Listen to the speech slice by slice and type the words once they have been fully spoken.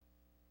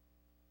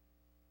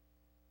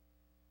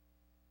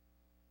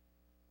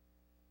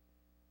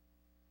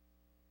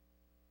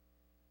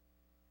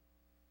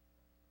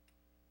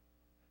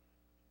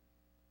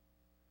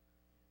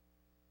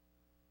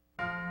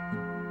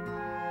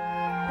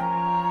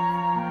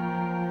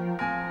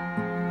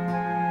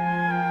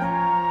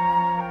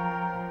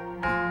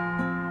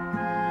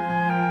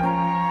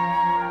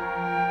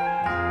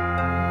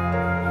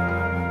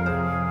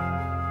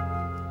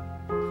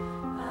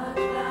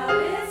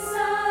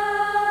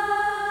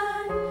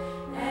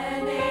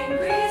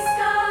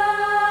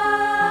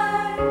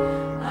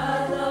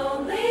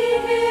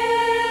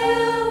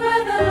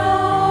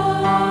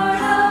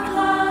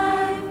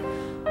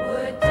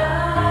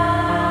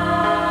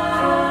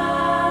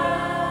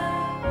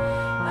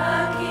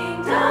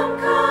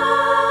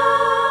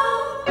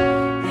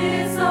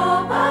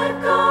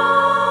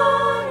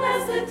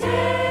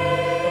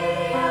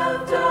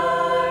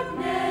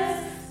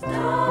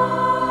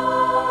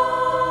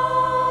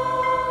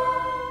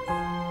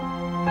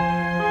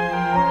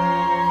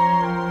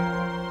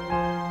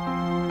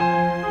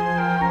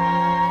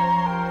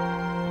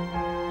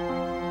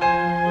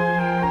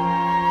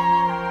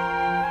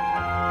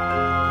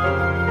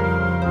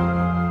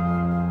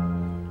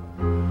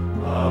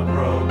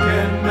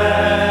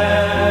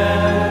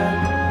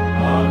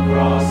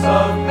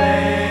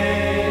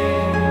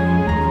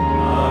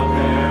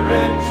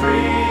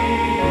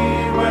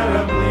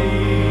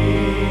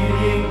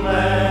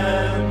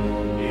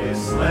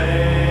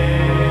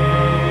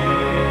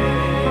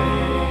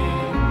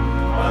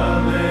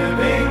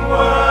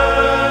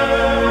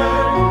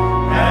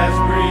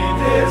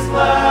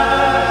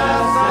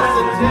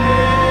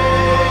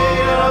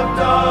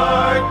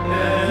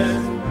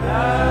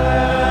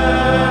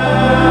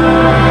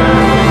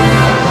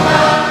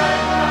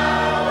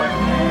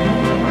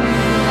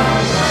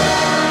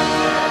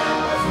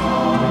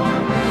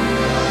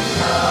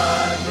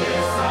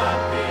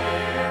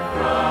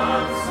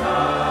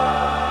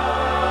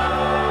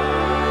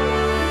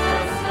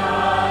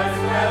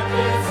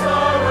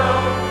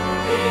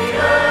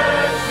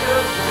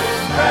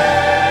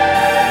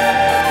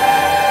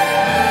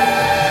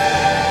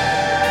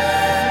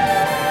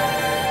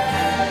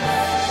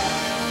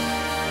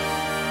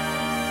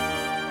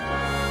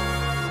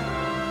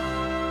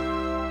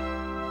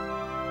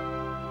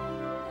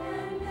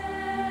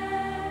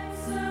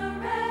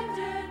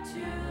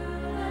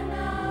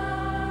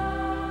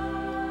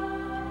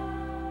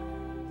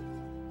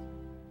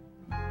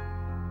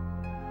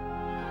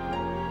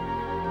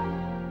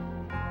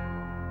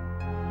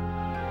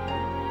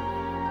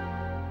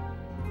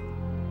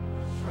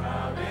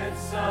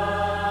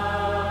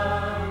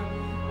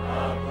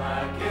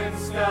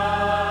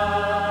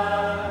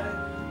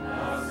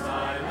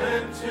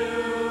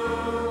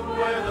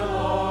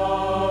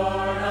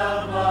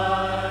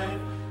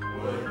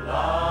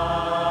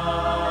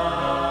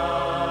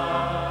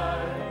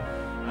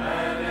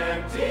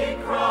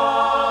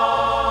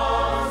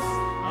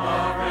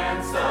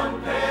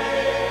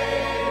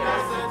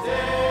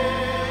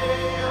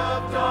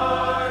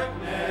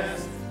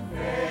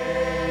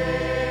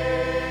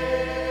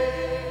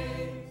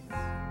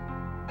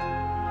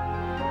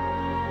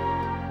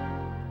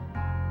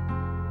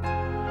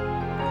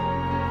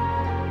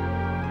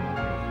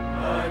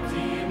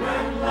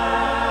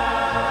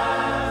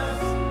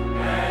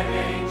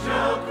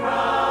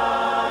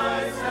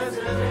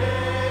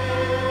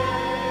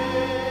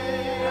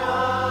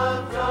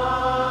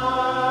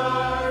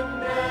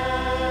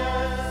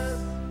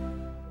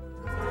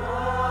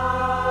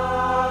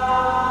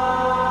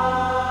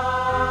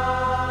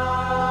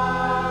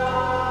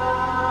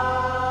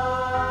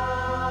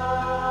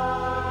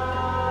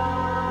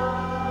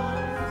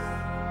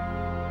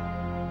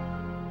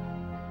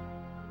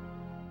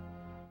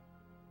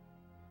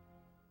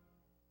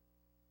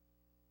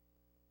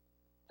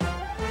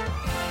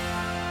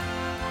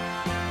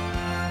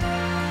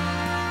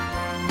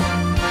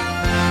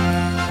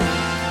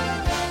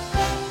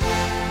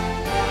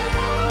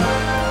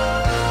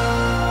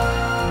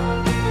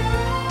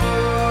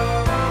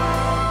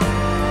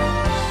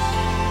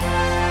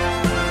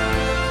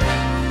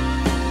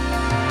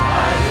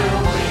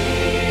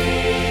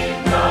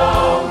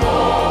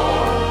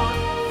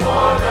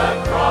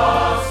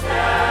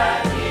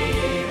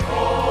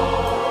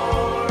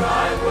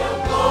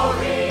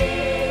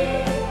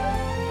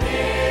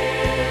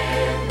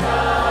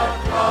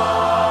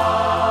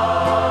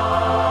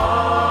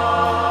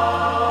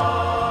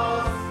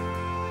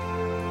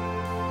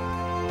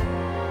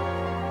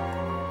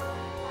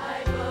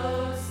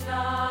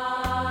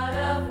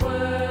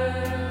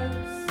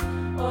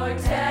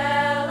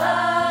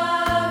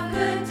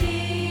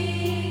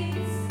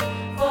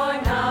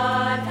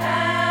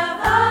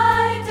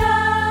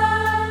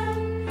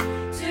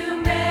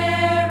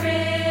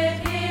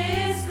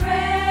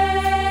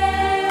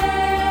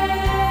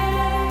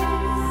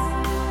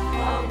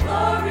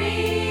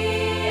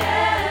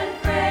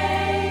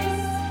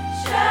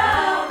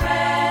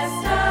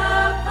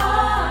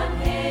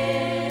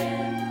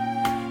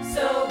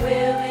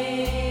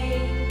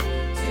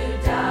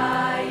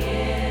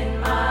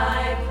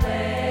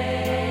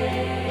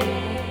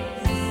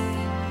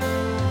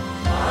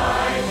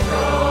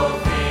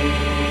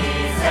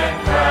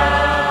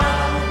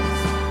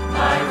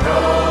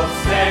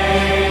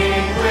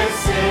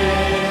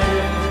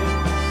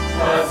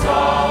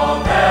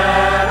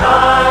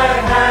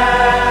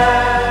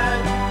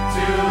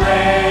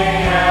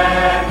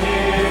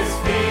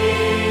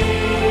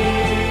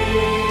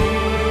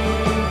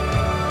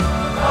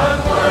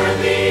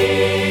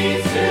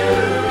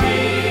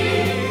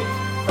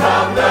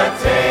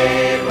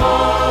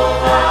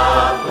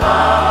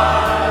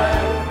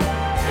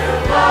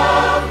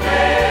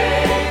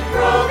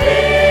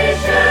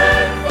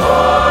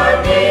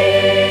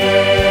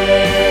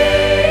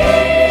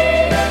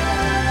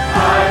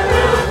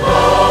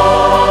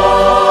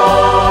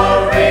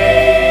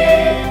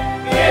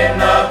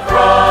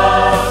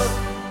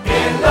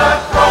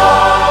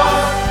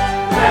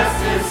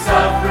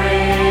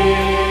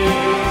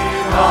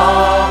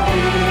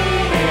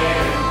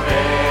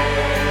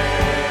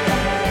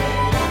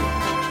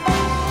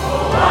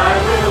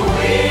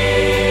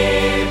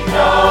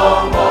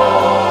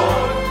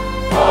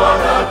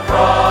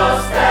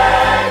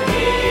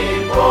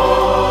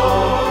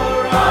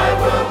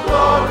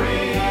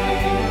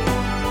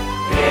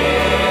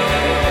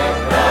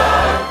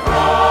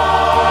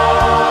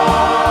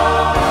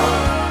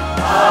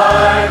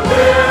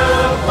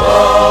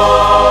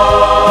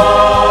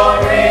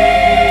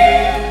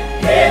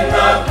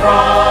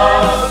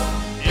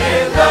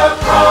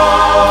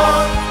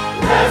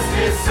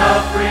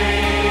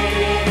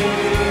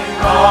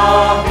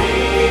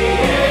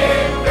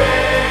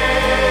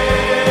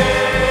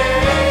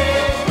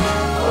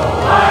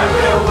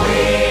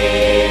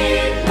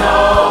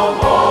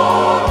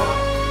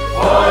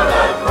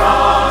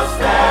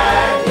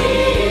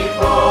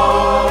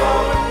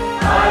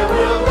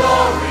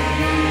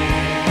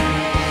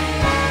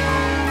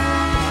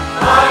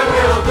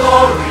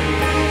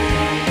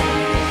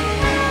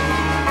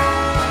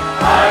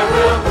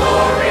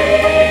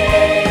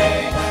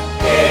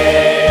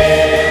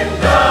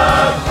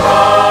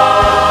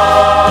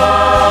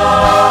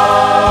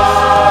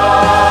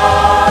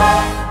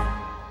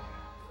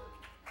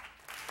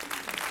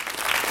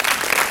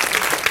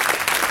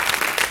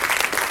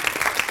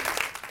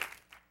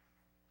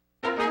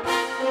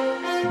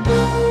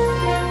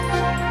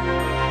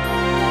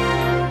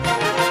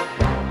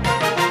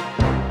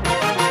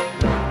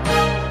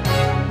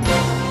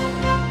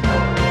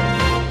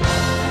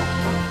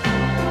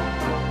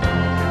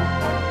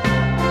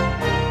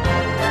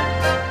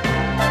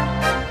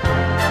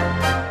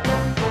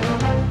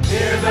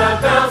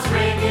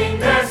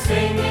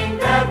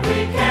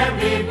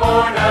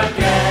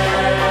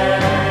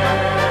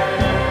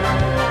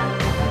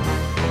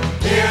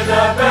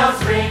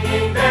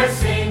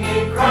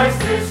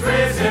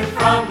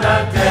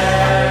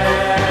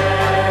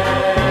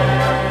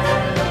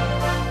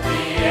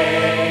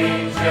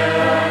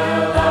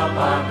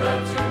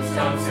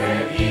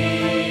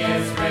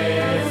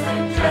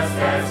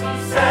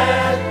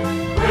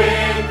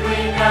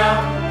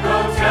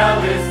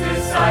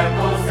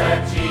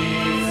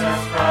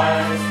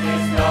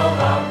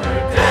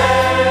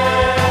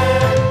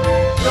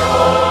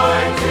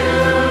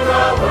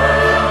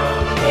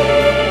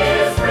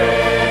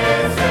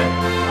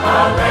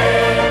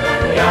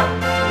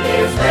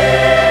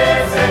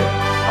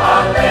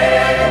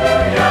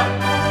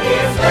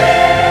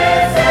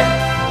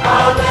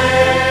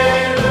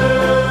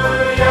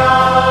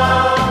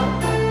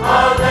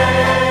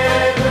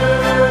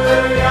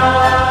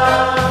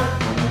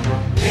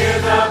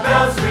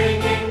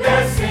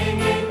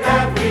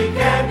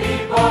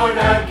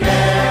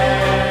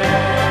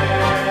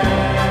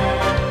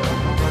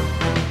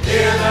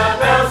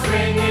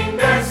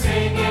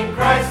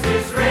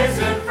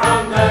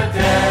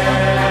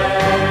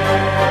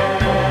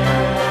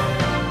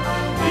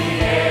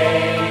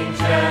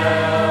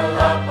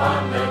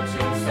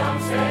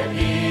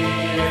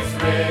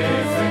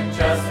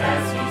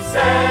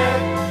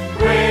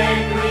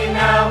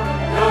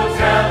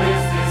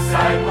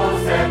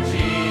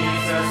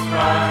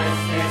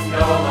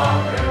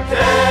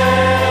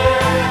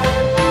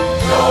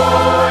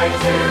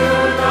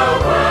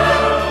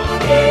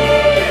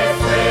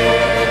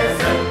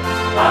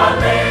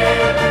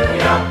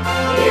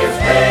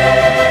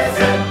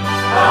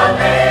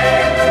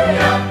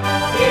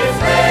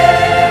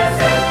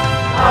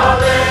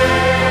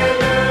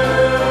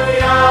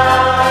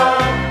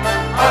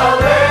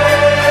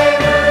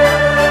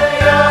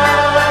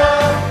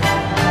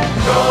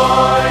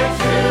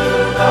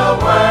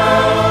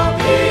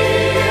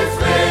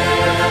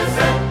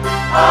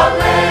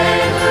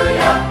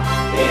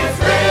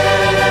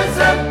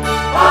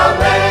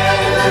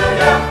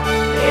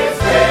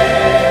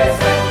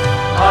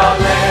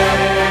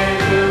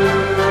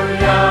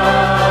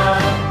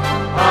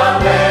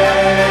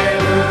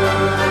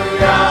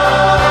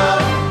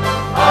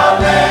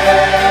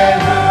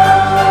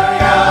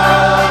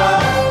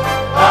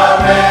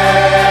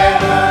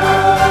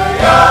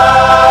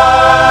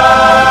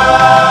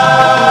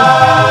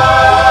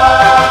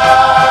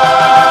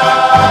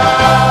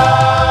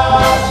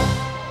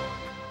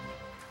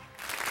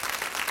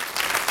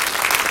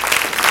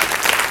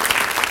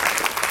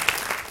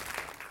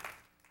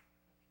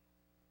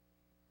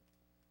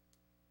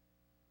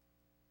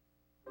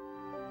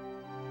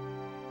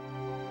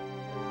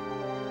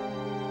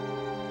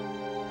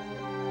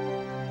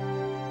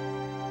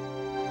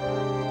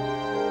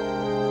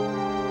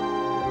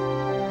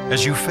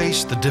As you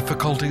face the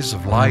difficulties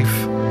of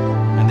life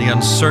and the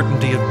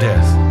uncertainty of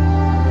death,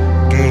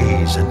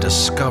 gaze and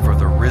discover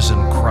the risen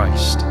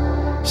Christ,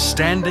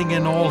 standing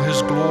in all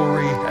his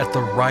glory at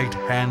the right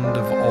hand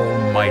of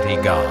Almighty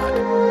God.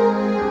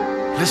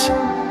 Listen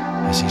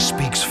as he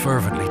speaks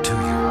fervently to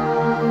you.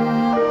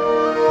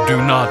 Do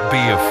not be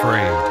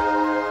afraid.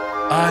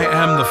 I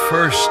am the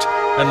first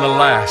and the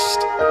last.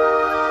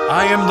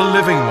 I am the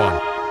living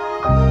one.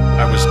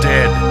 I was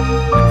dead,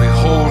 and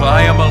behold,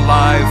 I am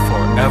alive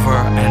forever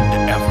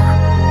and ever.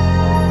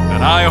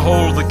 And I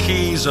hold the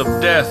keys of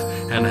death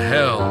and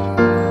hell.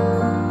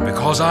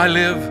 Because I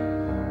live,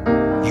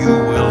 you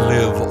will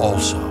live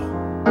also.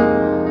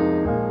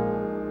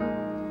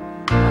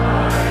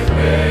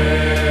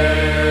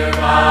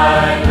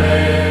 I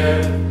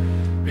live,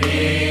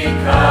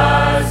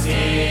 because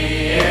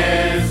he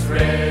is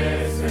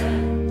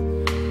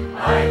risen. I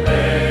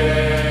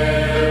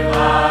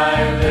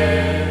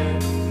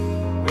live,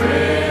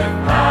 with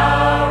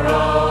power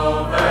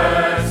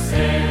over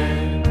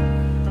sin.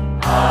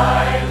 I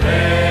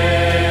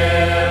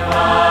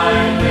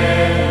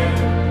live,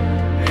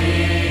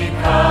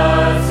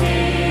 because he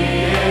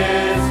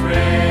is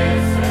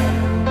risen.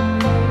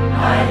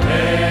 I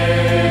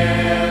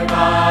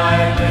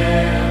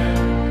live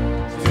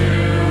to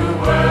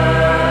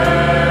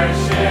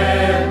worship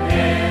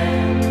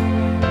him.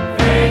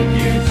 Thank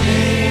you,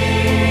 Jesus.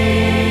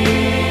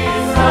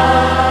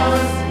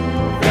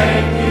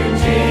 Thank you,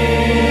 Jesus.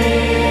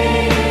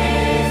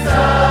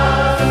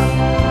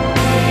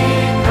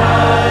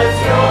 Because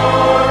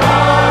you're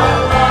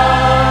alive.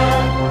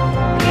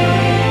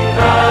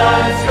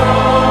 Because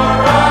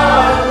you're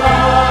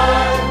alive.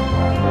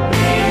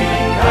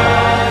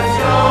 Because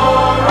you're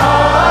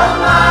alive.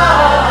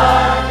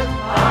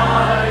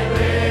 I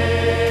live,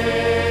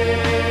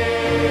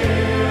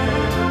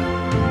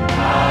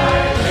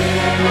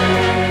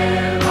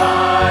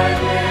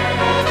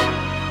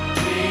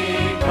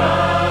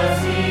 because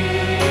he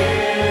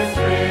is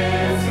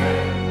risen.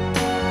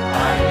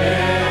 I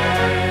live,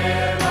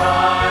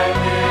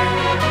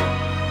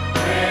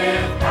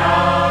 with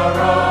power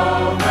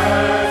over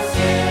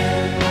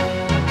sin.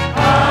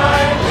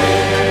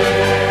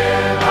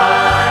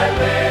 I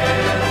live,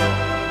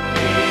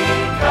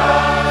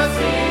 because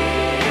he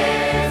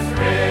is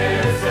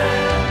risen.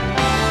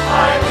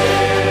 I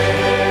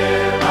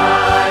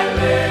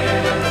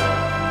live,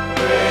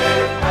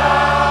 with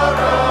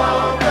power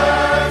over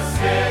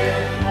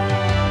sin.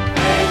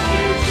 Thank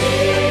you,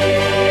 Jesus.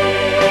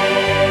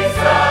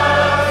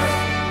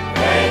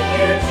 Thank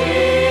you,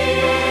 Jesus.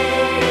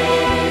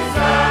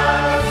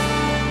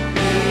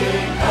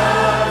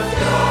 Because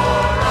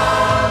you're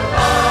alive,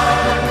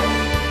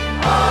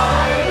 I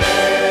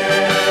live.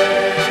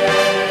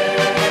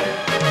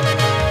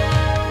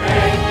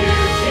 Thank you,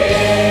 Jesus.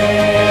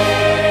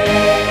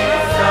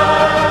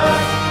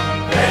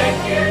 Thank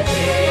you,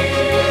 Jesus.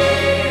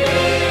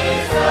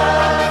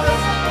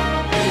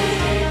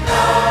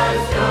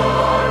 Because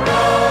you're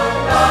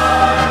alive.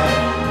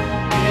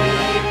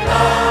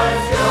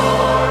 Because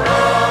you're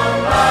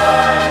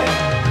alive.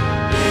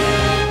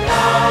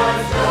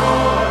 Because you're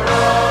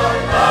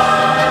alive.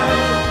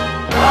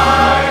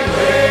 I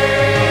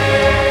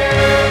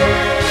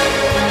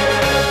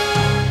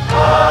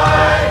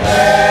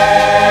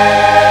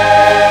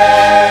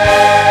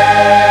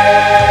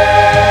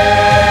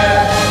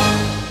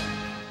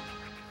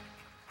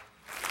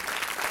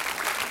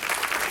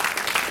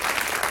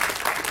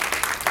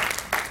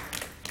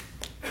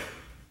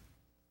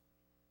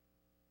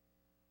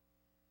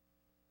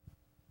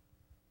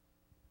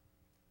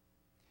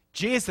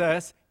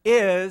Jesus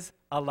is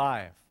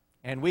alive,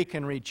 and we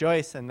can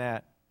rejoice in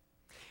that.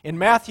 In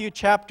Matthew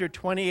chapter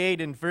 28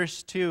 and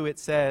verse 2, it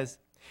says,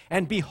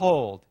 "And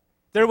behold,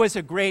 there was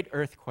a great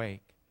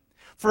earthquake.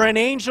 For an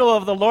angel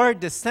of the Lord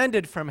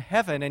descended from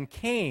heaven and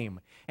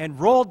came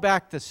and rolled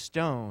back the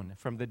stone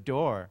from the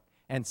door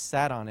and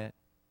sat on it.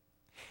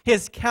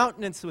 His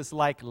countenance was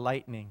like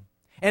lightning,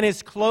 and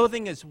his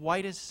clothing as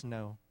white as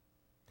snow.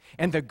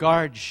 And the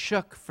guards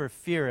shook for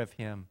fear of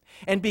him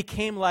and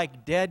became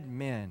like dead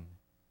men.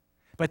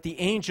 But the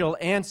angel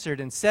answered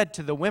and said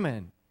to the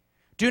women,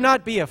 'Do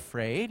not be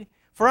afraid,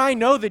 for I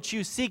know that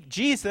you seek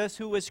Jesus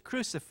who was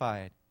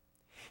crucified.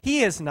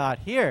 He is not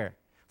here,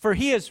 for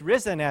he is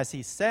risen as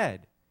he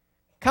said.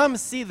 Come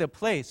see the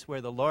place where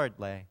the Lord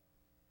lay.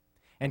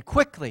 And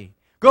quickly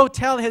go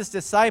tell his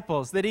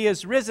disciples that he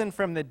is risen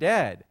from the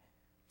dead.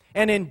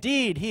 And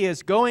indeed he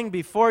is going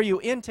before you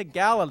into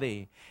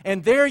Galilee,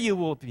 and there you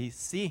will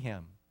see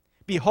him.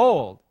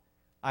 Behold,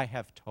 I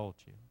have told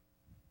you.'"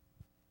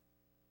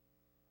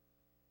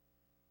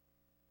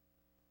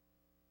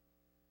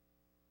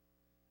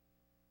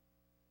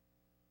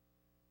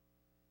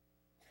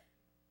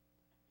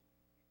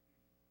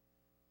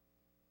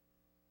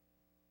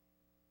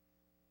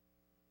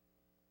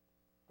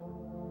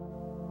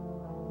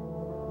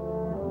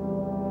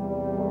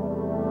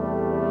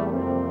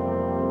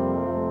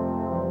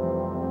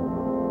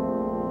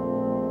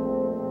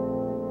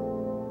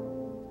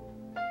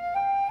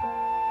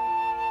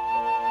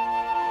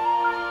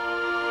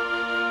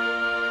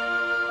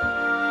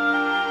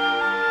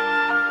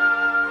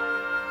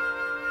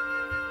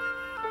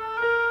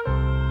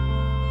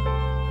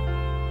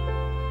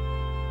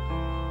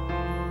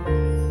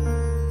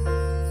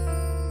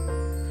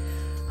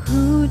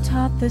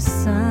 taught the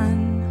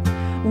sun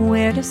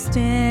where to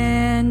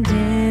stand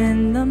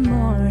in the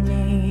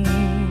morning,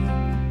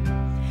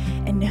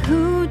 and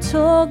who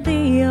told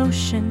the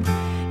ocean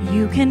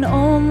you can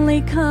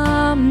only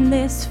come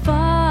this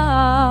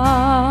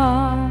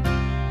far,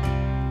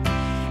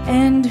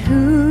 and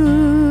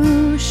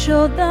who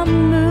showed the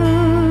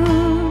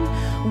moon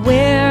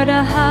where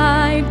to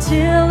hide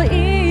till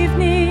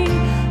evening,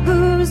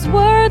 whose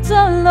words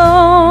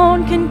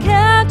alone can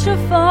catch a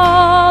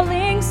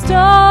falling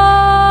star.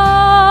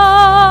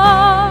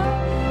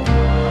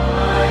 I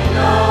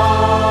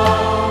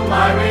know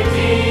my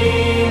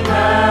Redeemer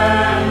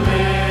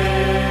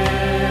lives.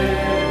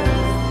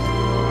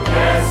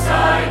 Yes, I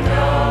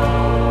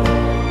know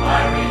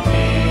my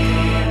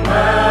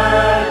Redeemer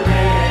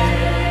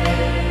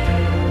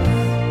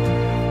lives.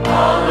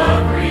 All of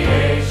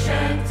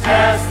creation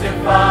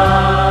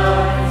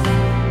testifies,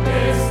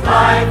 this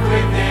life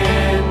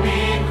within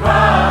me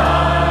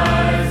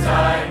cries. I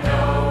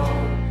know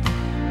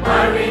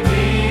my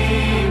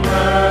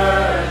Redeemer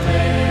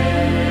lives.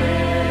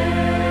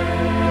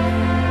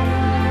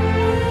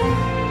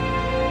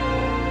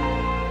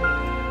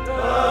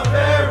 The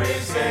very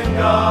same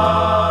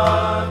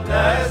God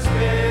that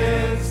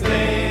spins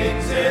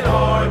things in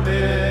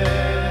orbit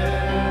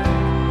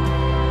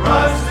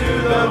runs to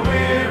the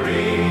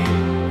weary,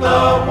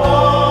 the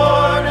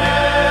worn,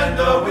 and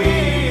the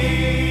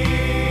weak.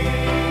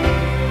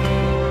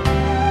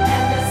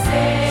 And the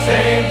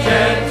Same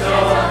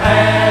gentle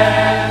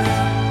hands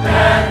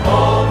that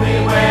hold me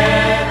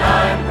when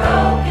I'm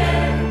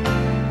broken,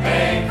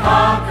 they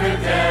conquer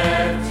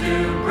death to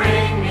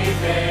bring me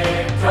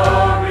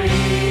victory.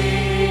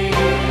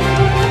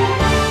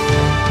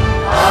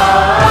 I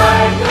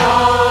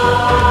know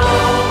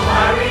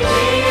my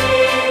Redeemer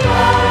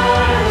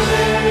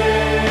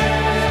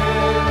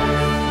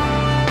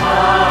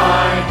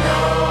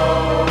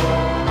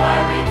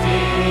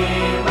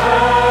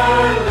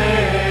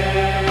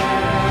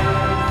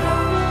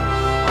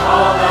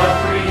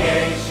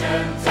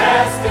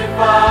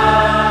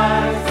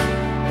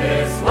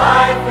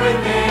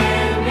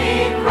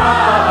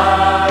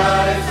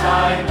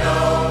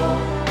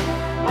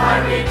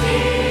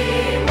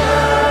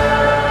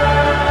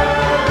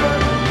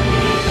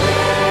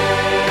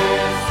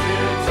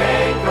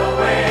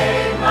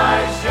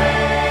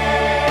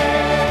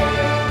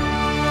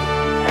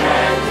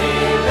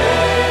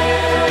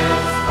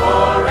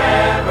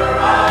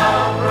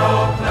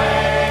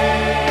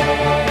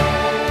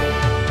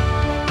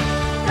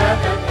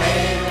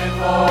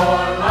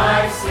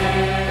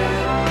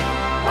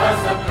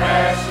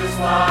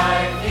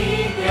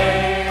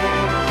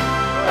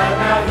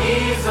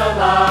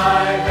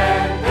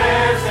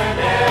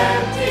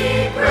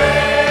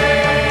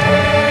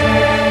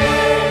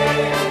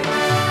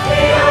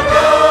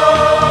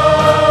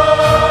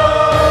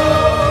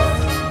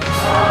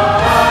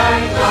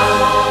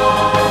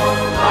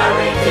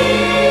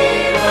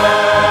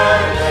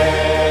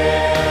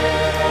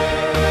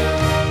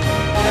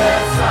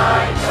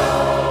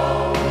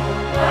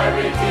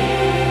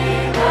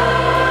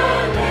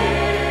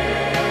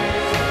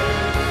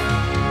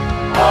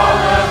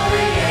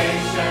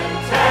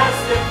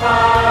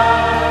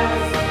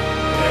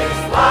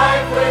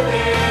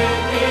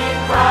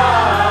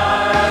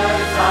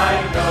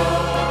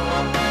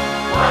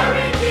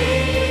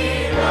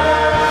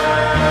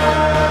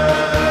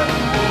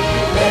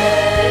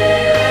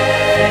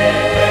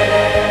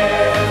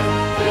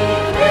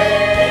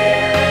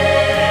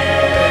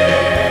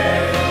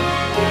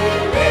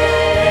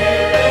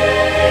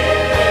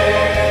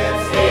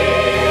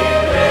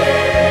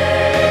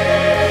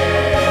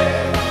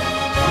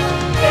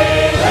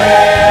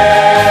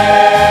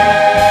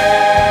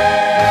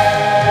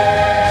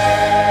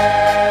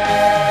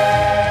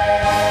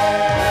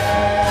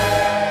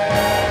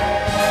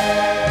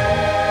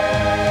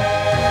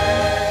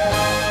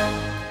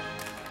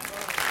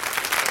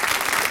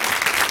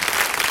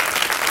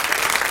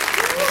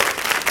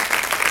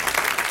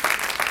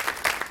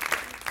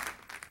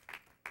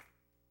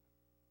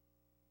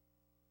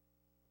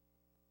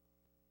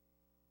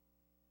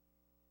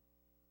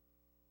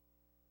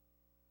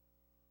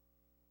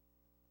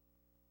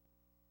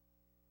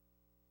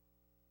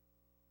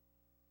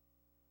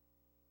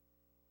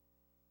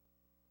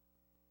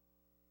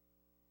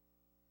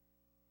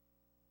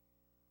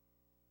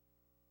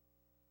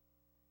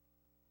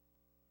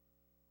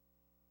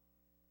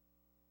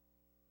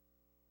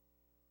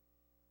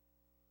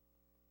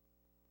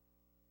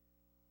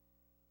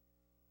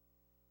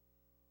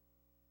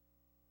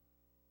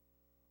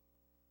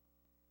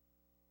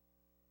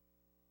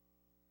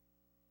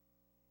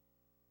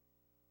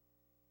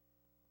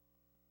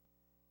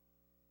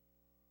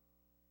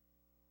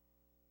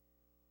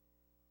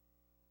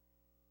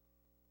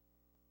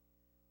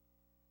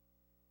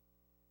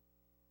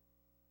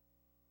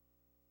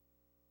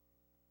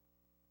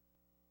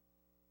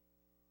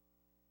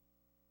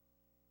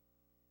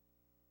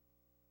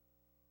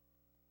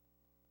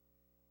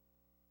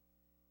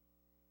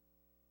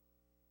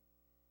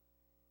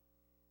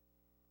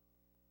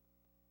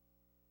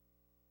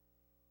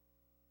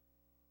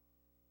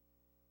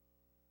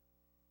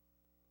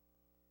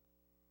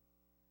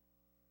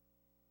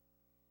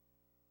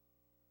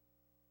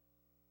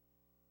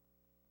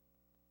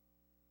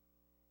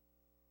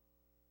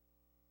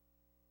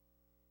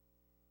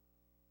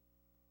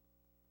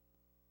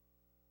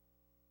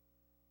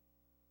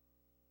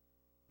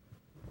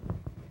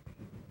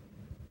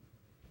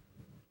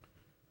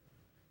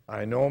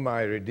I know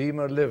my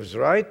Redeemer lives,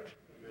 right?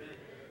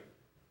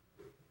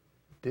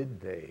 Did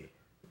they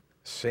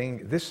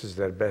sing? This is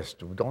their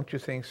best. Don't you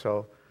think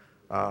so?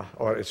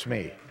 Or it's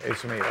me.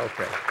 It's me.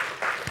 Okay.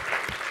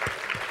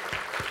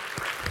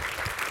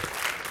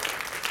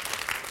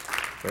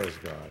 Praise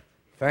God.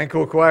 Thank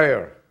you,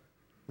 choir.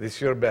 This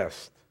is your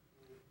best.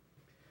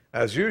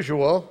 As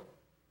usual,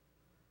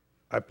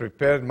 I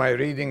prepared my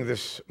reading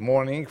this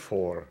morning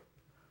for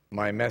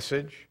my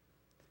message.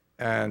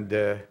 And,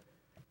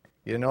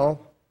 you know,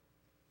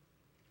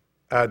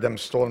 Adam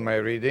stole my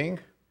reading.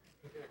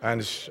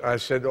 And I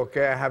said,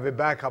 okay, I have a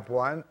backup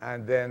one.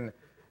 And then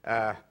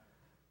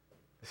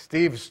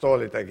Steve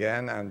stole it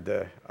again,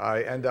 and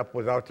I end up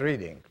without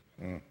reading.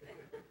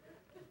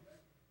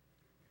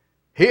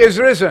 He is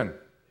risen.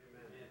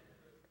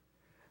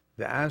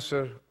 The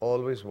answer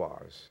always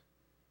was,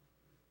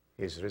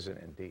 he is risen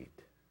indeed.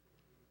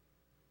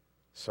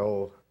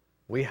 So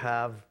we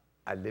have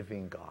a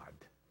living God.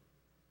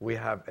 We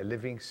have a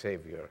living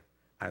Savior,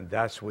 and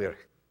that's why we're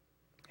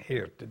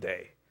here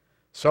today.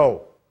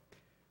 So,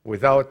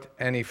 without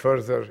any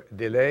further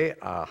delay,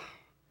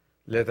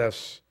 let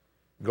us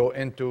go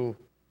into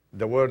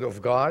the Word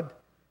of God.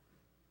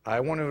 I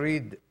want to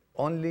read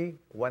only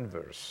one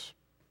verse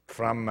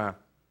from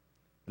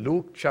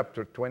Luke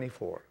chapter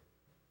 24.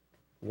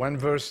 One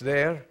verse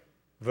there,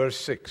 verse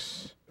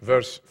 6,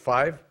 verse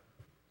 5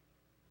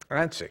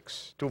 and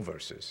 6, 2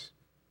 verses.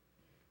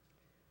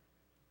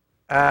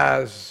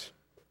 As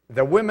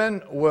the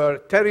women were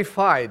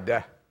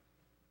terrified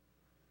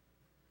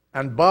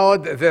and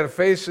bowed their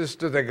faces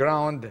to the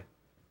ground,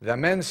 the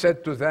men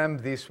said to them,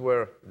 these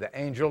were the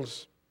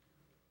angels,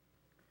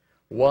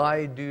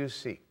 why do you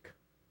seek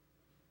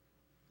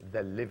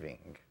the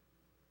living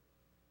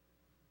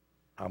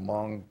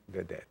among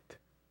the dead?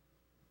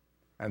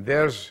 And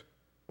there's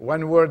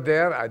one word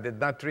there I did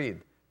not read,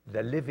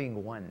 the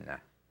living one,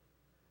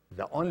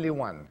 the only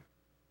one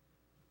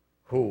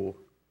who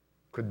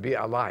could be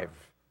alive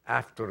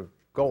after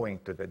going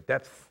to the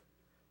depth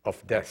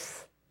of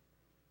death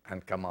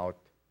and come out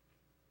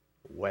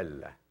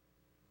well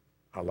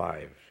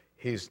alive.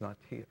 He's not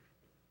here.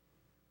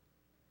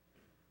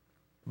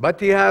 But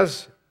he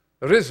has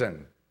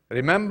risen.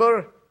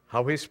 Remember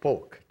how he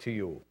spoke to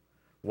you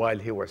while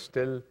he was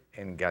still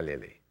in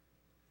Galilee.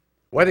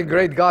 What a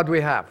great God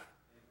we have.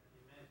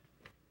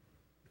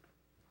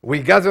 We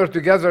gather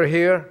together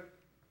here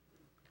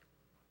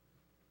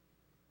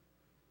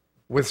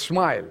with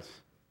smiles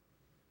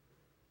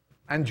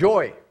and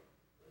joy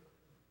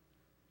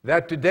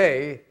that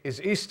today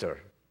is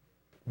Easter,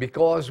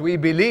 because we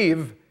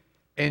believe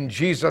in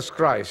Jesus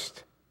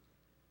Christ,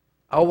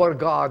 our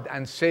God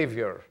and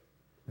Savior,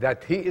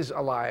 that he is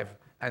alive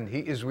and he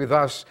is with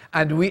us,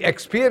 and we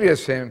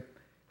experience him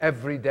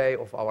every day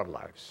of our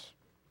lives.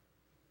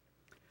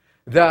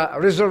 The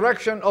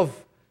resurrection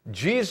of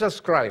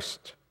Jesus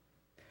Christ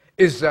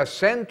is the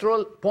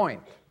central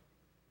point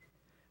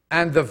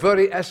and the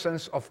very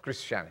essence of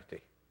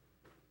Christianity.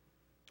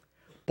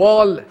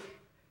 Paul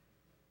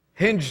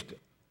hinged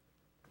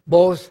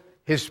both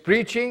his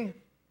preaching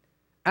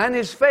and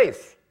his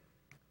faith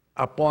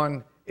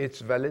upon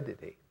its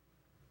validity.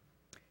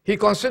 He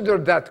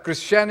considered that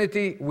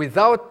Christianity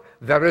without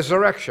the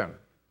resurrection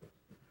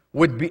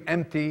would be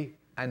empty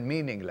and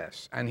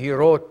meaningless. And he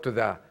wrote to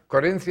the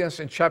Corinthians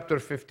in chapter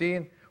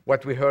 15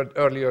 what we heard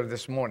earlier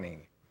this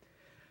morning.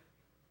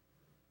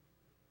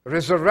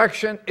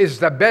 Resurrection is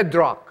the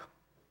bedrock,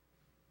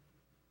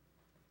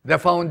 the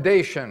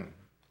foundation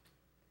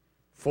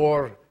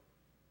for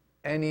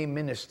any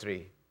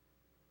ministry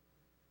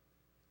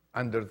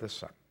under the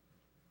sun.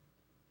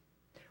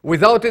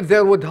 Without it,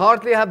 there would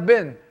hardly have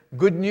been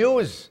good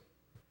news.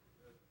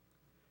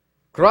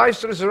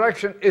 Christ's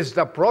resurrection is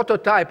the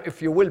prototype,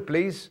 if you will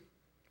please,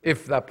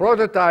 if the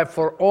prototype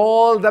for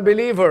all the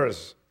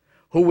believers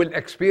who will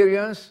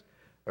experience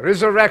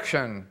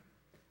resurrection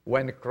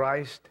when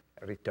Christ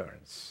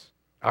returns.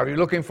 Are you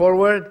looking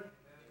forward?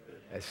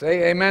 I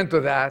say amen to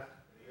that.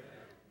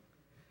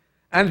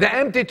 And the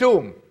empty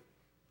tomb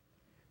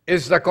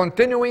is the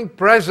continuing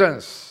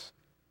presence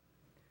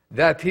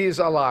that he is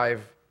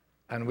alive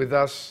and with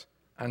us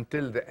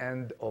until the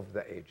end of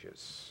the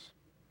ages.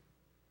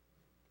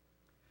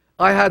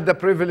 I had the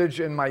privilege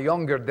in my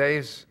younger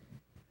days.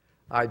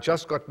 I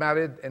just got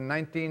married in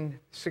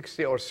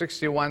 1960 or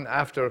 61.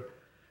 After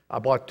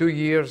about 2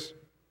 years,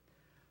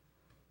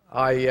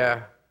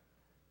 I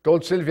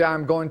told Sylvia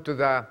I'm going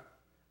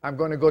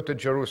to go to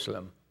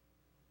Jerusalem.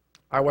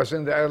 I was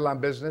in the airline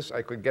business.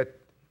 I could get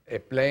a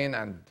plane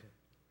and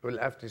we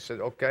left. He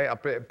said, okay,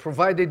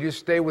 provided you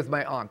stay with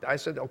my aunt. I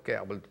said, okay,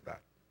 I will do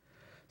that.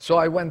 So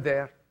I went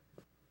there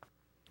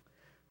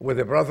with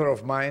a brother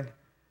of mine,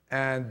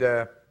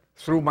 and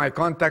through my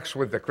contacts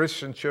with the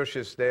Christian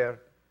churches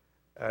there,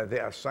 they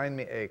assigned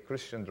me a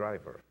Christian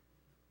driver.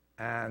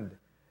 And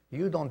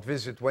you don't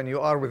visit, when you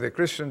are with a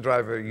Christian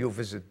driver, you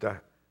visit the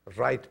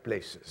right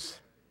places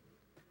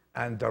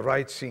and the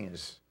right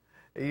scenes.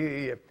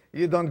 You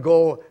don't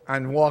go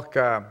and walk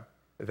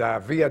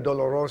the Via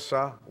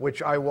Dolorosa,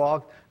 which I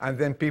walked, and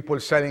then people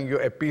selling you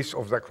a piece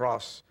of the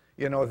cross.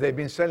 You know, they've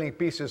been selling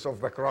pieces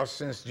of the cross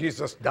since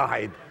Jesus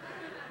died.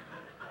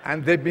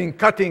 And they've been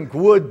cutting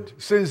wood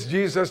since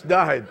Jesus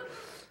died.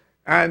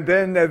 And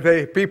then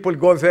the people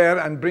go there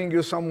and bring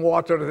you some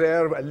water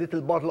there, a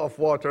little bottle of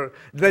water.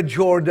 The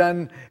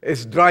Jordan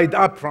is dried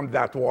up from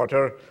that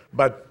water.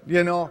 But,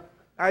 you know,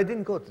 I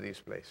didn't go to these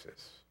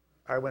places.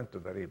 I went to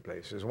the real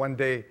places. One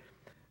day,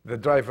 the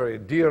driver, a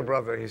dear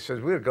brother, he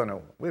says, we're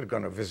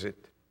gonna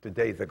visit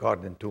today the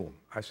Garden Tomb.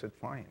 I said,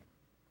 fine.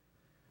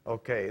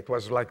 Okay, it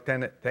was like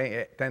 10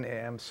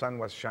 a.m., sun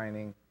was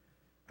shining,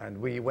 and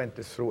we went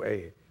through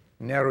a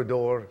narrow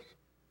door,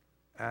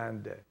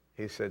 and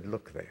he said,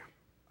 look there.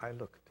 I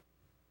looked.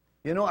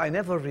 You know, I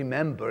never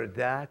remembered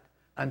that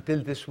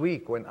until this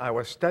week when I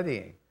was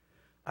studying.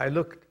 I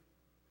looked.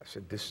 I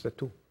said, this is the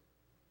tomb.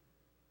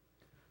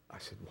 I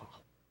said, wow.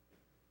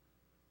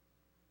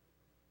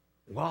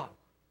 Wow.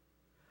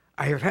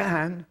 I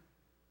ran.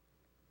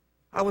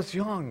 I was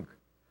young.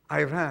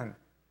 I ran.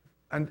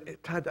 And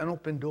it had an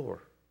open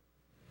door,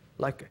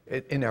 like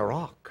in a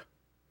rock,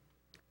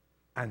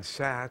 and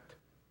sat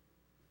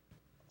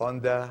on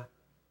the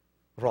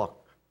rock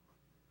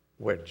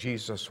where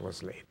Jesus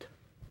was laid.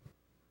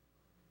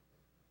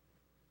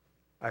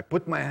 I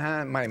put my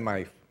head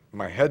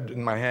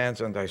in my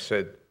hands and I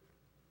said,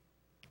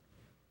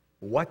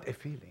 what a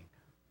feeling.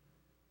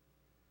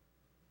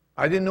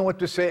 I didn't know what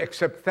to say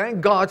except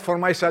thank God for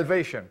my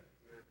salvation.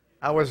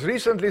 I was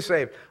recently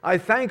saved. I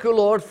thank you,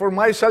 Lord, for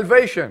my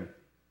salvation.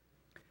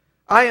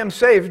 I am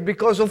saved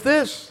because of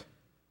this.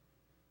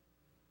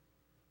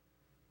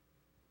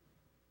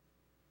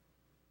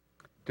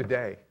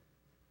 Today,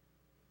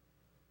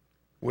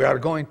 we are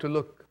going to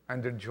look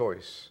and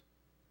rejoice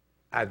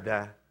at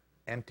the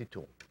empty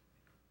tomb.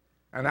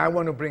 And I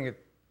want to bring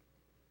it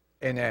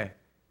in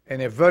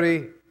a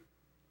very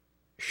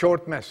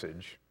short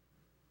message,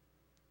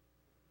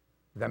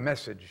 the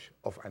message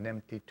of an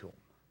empty tomb.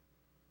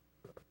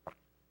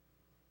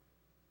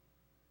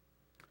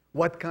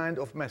 What kind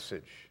of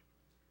message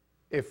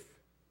if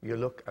you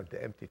look at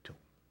the empty tomb?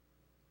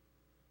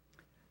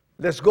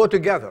 Let's go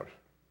together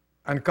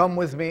and come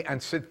with me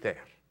and sit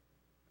there.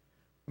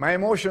 My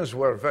emotions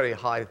were very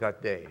high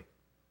that day.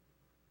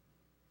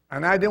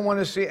 And I didn't want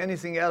to see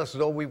anything else,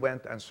 though we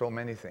went and saw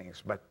many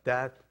things. But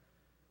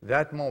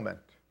that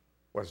moment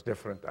was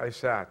different. I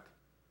sat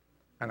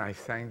and I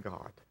thank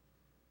God,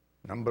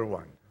 number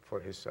one, for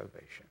his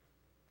salvation.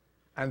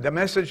 And the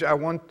message I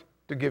want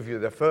to give you,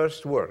 the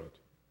first word,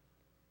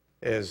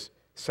 is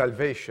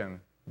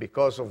salvation.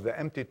 Because of the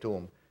empty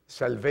tomb,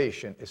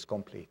 salvation is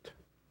complete.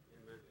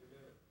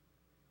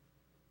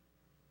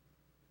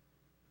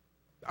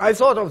 I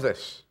thought of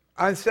this.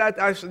 I said,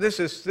 this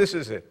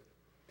is it.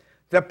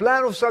 The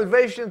plan of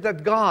salvation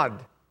that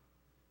God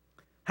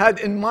had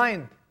in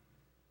mind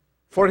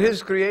for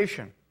his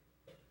creation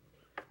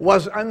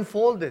was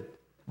unfolded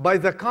by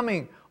the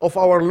coming of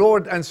our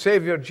Lord and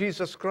Savior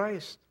Jesus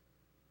Christ.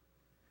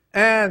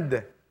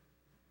 And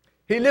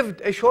he lived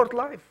a short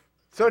life,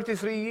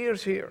 33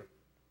 years here.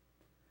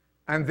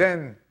 And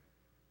then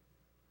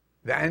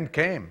the end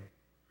came,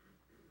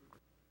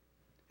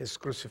 his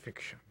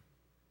crucifixion.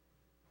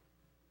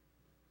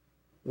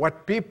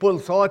 What people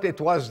thought it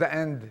was the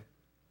end,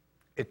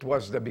 it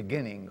was the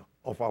beginning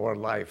of our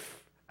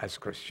life as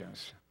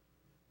Christians.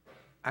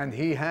 And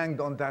he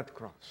hanged on that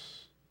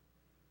cross.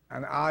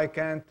 And I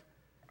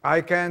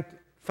can't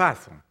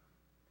fathom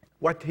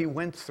what he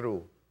went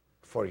through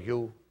for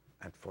you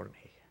and for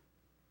me.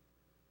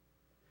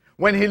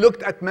 When he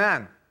looked at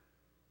man,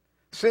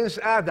 since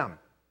Adam,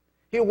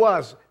 he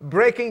was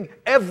breaking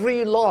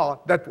every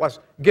law that was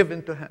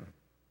given to him.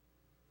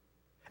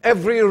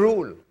 Every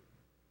rule.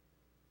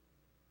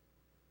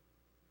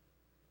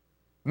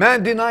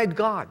 Man denied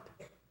God,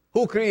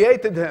 who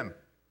created him,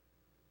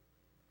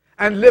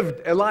 and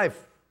lived a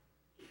life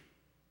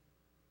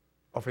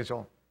of his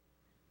own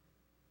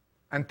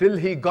until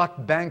he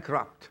got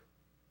bankrupt.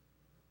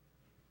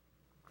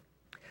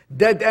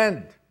 Dead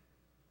end.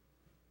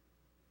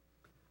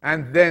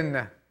 And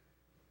then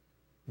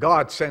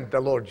God sent the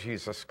Lord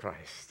Jesus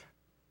Christ.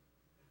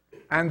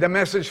 And the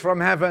message from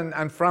heaven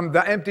and from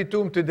the empty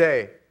tomb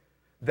today,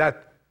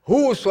 that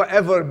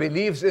whosoever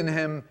believes in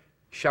him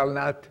shall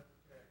not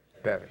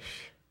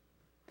perish.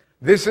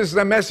 This is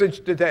the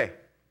message today.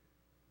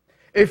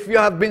 If you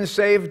have been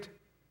saved,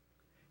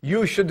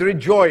 you should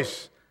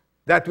rejoice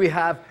that we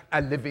have a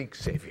living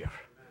Savior.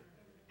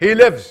 He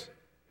lives.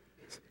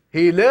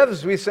 He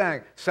lives, we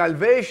sang.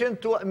 Salvation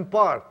to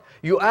impart.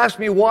 You ask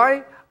me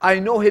why? I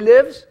know he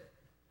lives.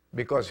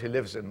 Because he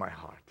lives in my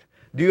heart.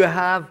 Do you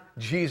have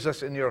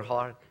Jesus in your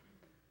heart?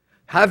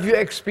 Have you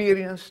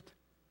experienced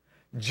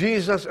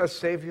Jesus as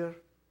Savior?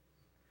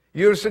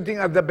 You're sitting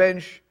at the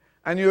bench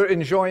and you're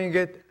enjoying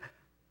it,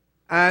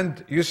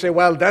 and you say,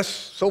 well, that's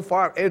so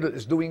far, Edel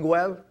is doing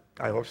well.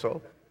 I hope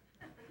so.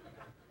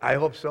 I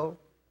hope so.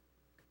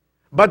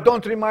 But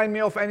don't remind me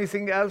of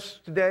anything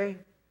else today.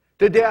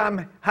 Today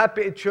I'm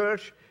happy at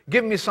church.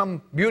 Give me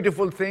some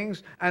beautiful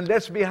things, and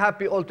let's be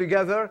happy all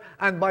together,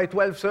 and by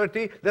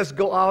 12:30, let's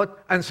go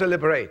out and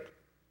celebrate.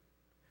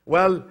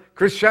 Well,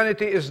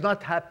 Christianity is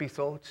not happy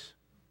thoughts.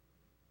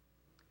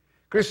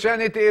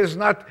 Christianity is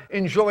not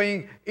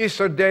enjoying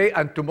Easter Day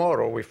and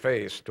tomorrow we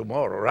face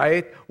tomorrow,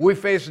 right? We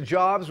face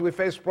jobs, we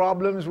face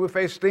problems, we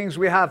face things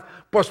we have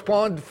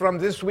postponed from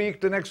this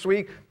week to next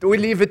week. We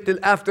leave it till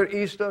after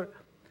Easter.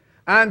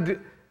 And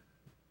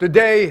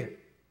today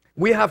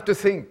we have to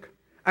think,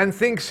 and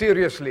think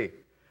seriously,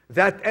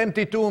 that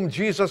empty tomb,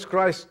 Jesus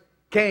Christ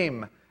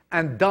came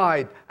and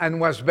died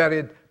and was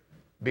buried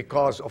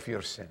because of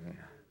your sin.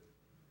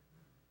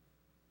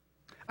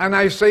 And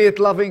I say it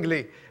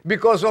lovingly.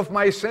 Because of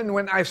my sin,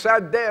 when I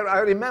sat there, I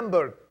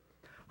remembered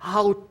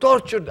how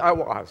tortured I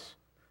was.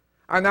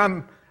 And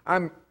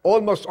I'm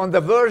almost on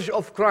the verge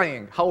of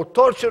crying, how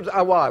tortured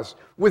I was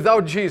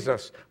without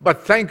Jesus.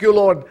 But thank you,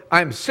 Lord,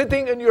 I'm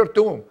sitting in your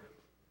tomb.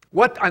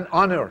 What an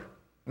honor.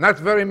 Not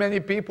very many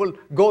people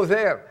go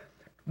there.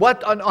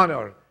 What an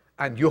honor.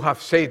 And you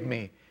have saved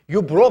me.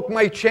 You broke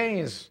my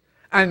chains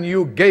and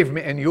you gave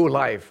me a new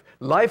life.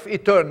 Life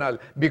eternal,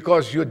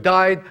 because you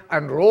died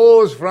and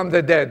rose from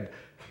the dead.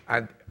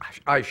 And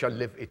I shall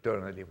live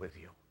eternally with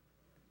you.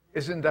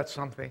 Isn't that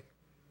something?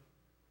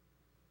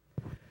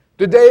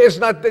 Today is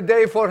not the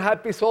day for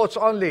happy thoughts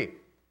only.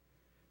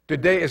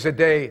 Today is a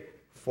day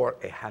for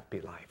a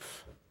happy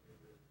life.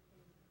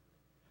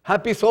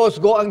 Happy thoughts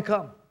go and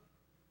come.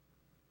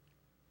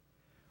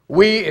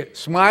 We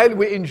smile,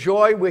 we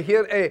enjoy, we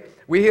hear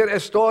a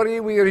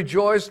story, we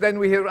rejoice, then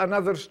we hear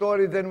another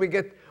story, then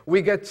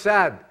we get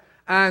sad.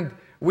 And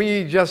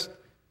it's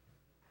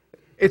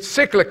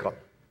cyclical.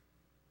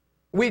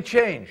 We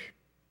change.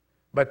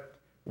 But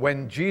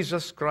when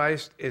Jesus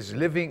Christ is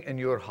living in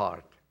your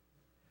heart,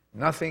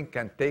 nothing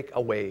can take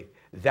away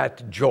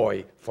that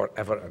joy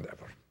forever and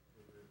ever.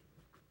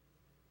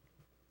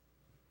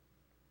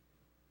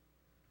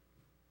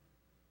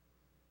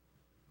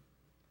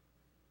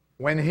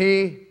 When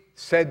he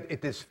said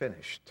it is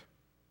finished,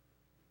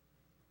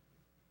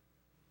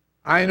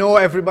 I know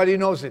everybody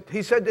knows it.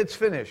 He said it's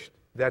finished.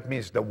 That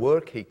means the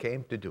work he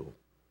came to do.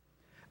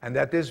 And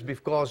that is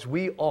because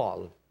we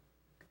all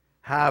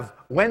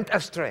went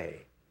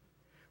astray.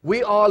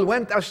 We all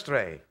went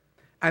astray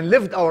and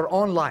lived our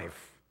own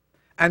life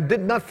and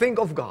did not think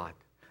of God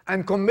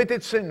and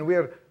committed sin.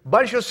 We're a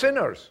bunch of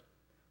sinners.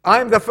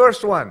 I'm the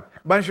first one,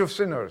 bunch of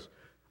sinners.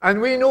 And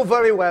we know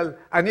very well,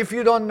 and if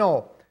you don't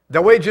know,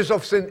 the wages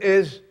of sin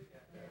is,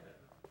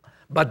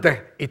 but the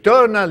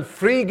eternal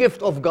free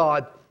gift of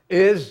God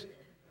is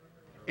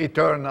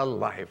eternal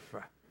life.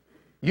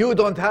 You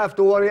don't have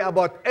to worry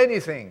about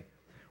anything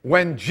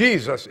when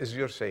Jesus is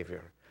your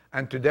Savior.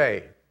 And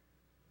today,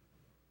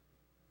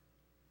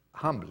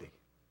 humbly,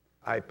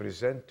 I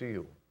present to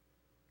you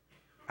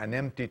an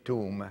empty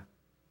tomb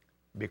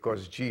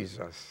because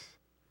Jesus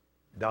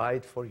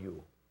died for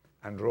you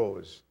and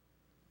rose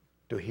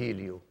to heal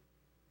you,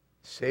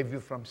 save you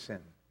from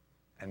sin,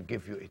 and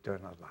give you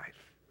eternal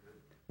life.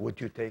 Would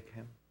you take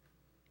him?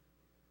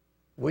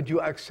 Would you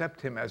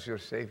accept him as your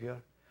Savior?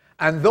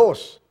 And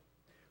those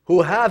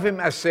who have him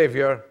as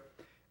Savior,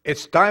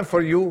 it's time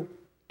for you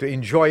to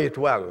enjoy it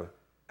well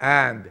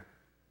and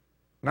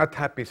not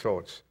happy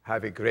thoughts.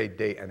 Have a great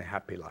day and a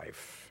happy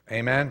life.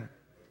 Amen?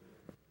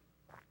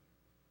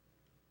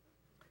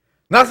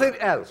 Nothing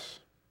else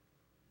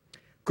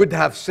could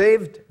have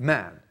saved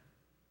man,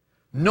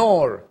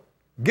 nor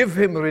give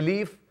him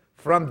relief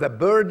from the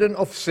burden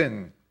of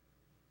sin,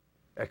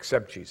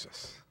 except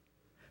Jesus.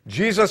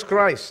 Jesus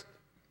Christ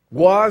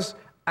was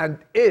and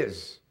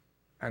is,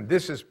 and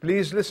this is,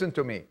 please listen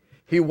to me,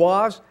 he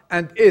was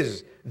and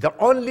is the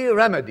only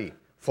remedy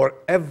for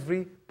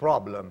every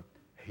problem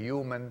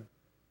humans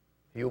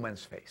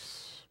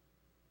face.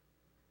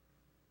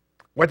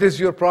 What is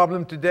your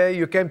problem today?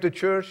 You came to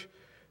church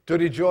to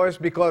rejoice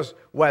because,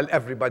 well,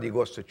 everybody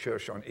goes to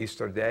church on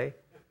Easter Day.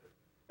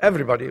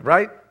 Everybody,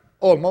 right?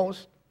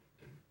 Almost.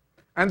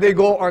 And they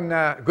go on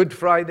Good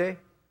Friday.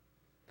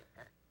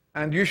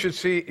 And you should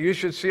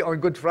see on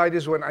Good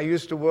Fridays when I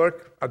used to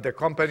work at the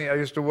company I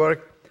used to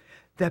work,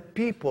 the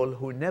people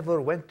who never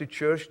went to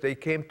church, they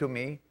came to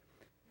me,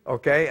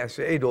 okay, and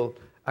say, Adol,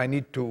 I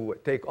need to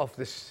take off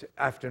this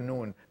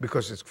afternoon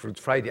because it's Good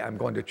Friday, I'm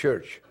going to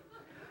church.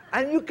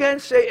 And you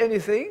can't say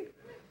anything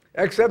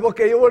except,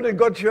 okay, you want to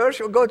go to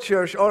church? Or go to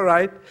church, all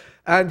right.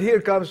 And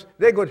here comes,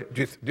 they go to,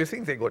 do you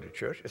think they go to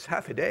church? It's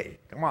half a day,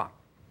 come on.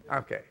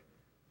 Okay.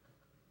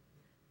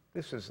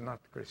 This is not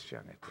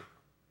Christianity.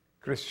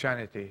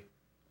 Christianity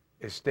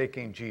is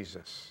taking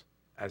Jesus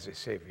as a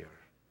Savior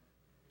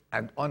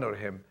and honor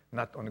him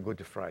not on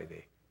Good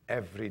Friday,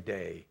 every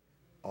day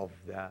of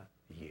the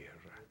year.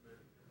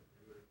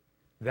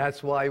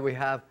 That's why we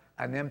have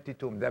an empty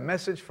tomb. The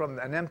message from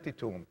an empty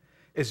tomb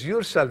is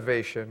your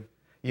salvation,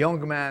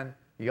 young man,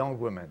 young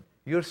woman.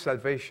 Your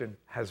salvation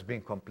has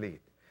been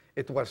complete.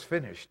 It was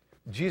finished.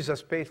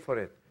 Jesus paid for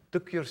it,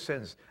 took your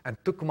sins and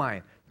took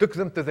mine, took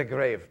them to the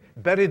grave,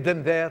 buried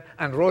them there,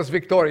 and rose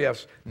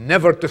victorious,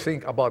 never to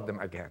think about them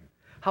again.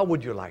 How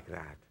would you like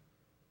that?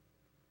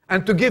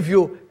 And to give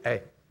you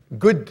a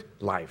good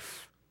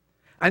life.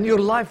 And your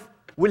life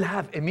will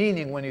have a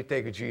meaning when you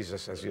take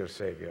Jesus as your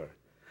Savior.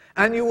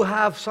 And you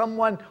have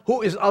someone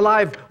who is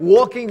alive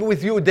walking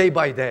with you day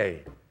by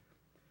day.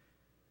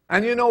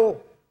 And you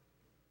know,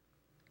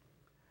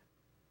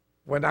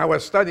 when I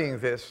was studying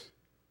this,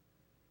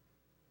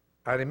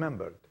 I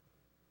remembered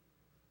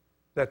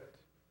that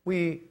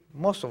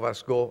most of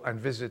us go and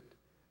visit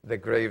the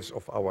graves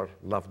of our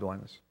loved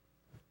ones,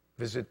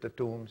 visit the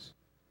tombs,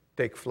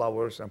 take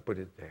flowers and put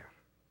it there.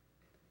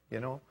 You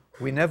know,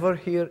 we never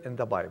hear in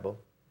the Bible,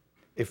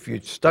 if you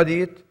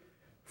study it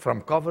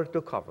from cover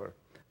to cover,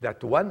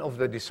 that one of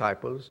the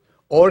disciples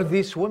or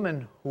these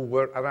women who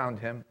were around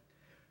him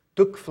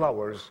took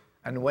flowers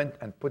and went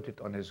and put it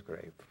on his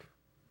grave.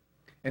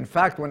 In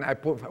fact, when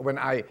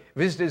I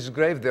visited his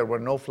grave, there were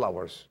no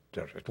flowers.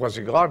 It was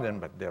a garden,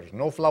 but there's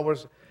no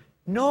flowers.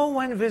 No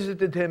one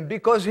visited him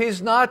because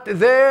he's not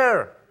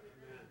there.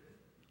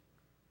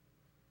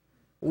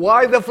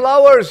 Why the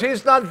flowers?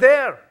 He's not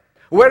there.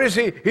 Where is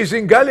he? He's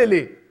in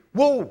Galilee.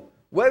 Whoa,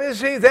 where is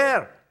he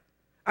there?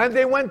 And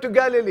they went to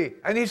Galilee,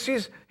 and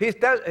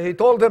he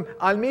told them,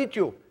 I'll meet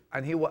you.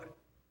 And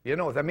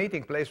the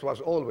meeting place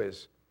was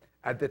always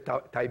at the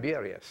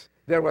Tiberias.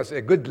 There was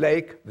a good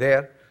lake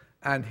there,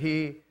 and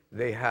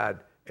they had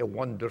a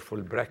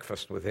wonderful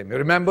breakfast with him. You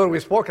remember, we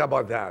spoke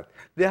about that.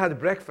 They had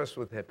breakfast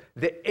with him.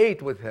 They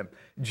ate with him.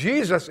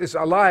 Jesus is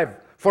alive.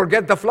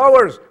 Forget the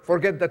flowers.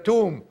 Forget the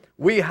tomb.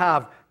 We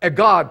have a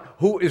God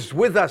who is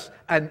with us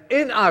and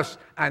in us,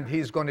 and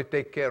he's going to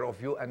take care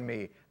of you and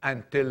me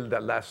until the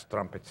last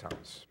trumpet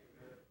sounds.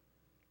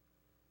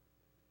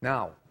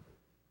 Now,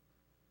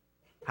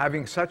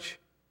 having such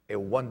a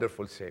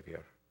wonderful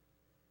Savior,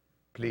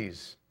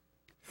 please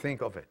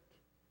think of it.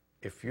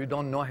 If you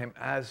don't know him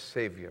as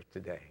Savior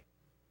today,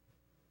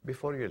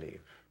 before you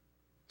leave,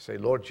 say,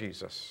 Lord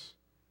Jesus,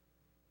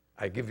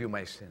 I give you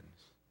my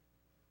sins.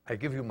 I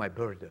give you my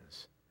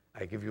burdens.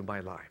 I give you my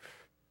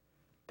life.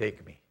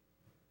 Take me,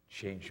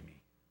 change me,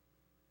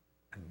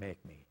 and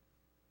make me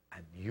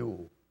a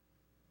new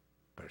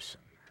person.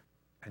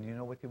 And you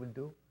know what he will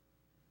do?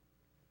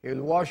 He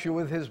will wash you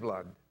with his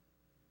blood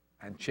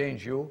and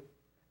change you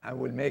and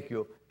will make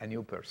you a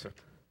new person.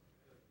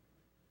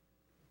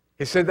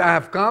 He said, I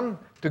have come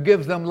to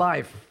give them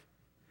life.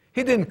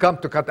 He didn't come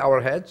to cut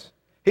our heads.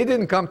 He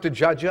didn't come to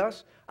judge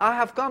us. I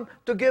have come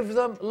to give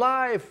them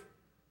life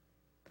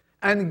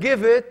and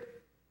give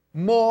it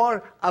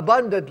more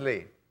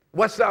abundantly.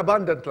 What's the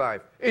abundant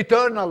life?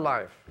 Eternal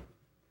life.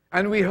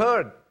 And we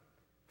heard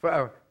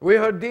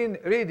Dean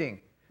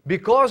reading,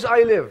 because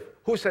I live.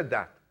 Who said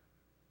that?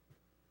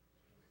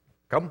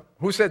 Come,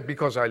 who said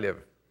because I live?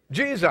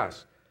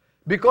 Jesus.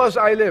 Because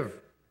I live.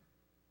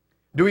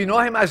 Do we know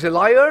him as a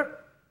liar?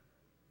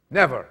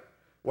 Never.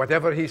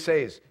 Whatever he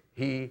says,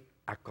 he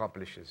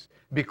accomplishes.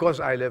 Because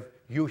I live,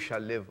 you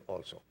shall live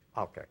also.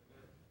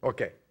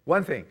 Okay.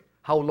 One thing.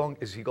 How long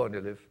is he going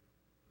to live?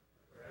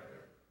 Forever.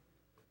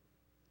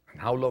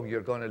 And how long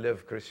you're going to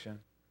live, Christian?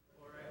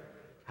 Forever.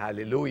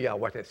 Hallelujah,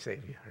 what a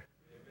Savior.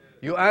 Amen.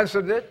 You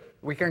answered it.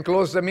 We can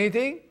close the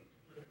meeting.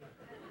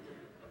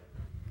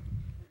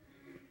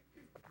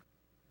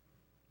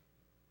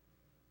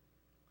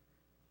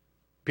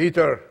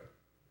 Peter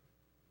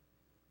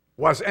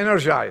was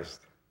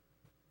energized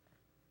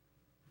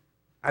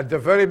at the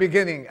very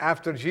beginning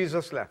after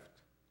Jesus left.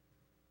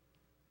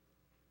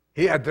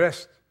 He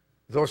addressed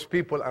those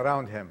people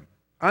around him,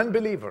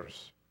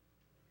 unbelievers.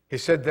 He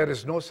said, there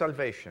is no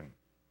salvation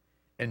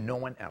in no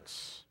one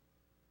else,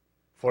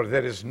 for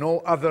there is no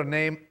other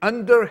name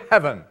under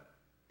heaven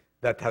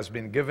that has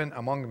been given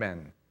among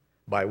men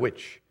by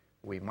which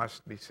we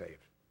must be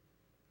saved.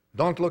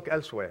 Don't look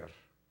elsewhere.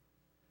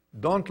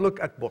 Don't look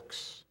at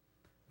books.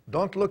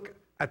 Don't look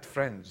at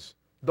friends.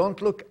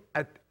 Don't look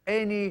at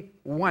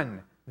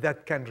anyone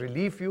that can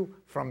relieve you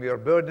from your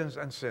burdens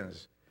and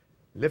sins.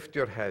 Lift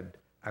your head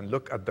and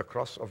look at the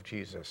cross of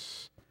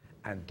Jesus,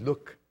 and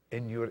look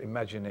in your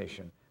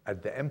imagination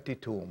at the empty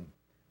tomb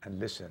and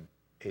listen,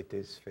 it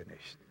is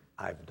finished.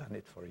 I've done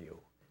it for you.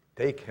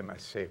 Take him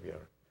as Savior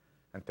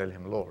and tell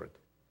him, Lord,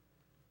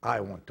 I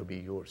want to be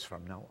yours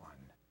from now on,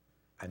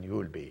 and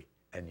you'll be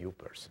a new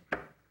person.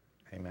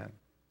 Amen.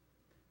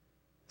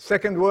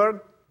 Second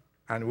word,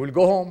 and we'll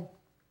go home.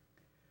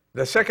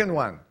 The second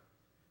one,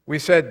 we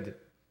said,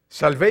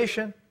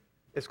 salvation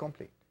is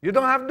complete. You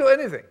don't have to do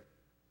anything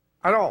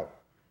at all.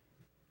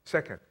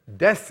 Second,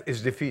 death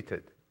is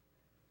defeated.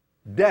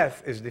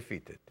 Death is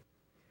defeated.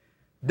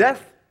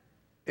 Death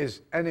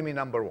is enemy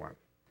number one.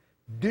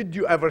 Did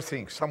you ever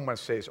think someone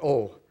says,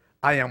 oh,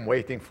 I am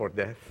waiting for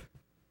death?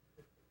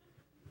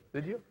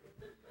 Did you?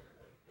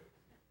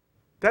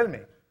 Tell me.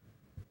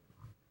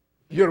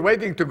 You're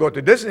waiting to go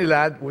to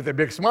Disneyland with a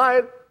big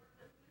smile,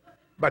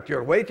 but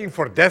you're waiting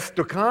for death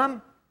to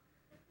come?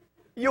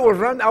 You will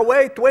run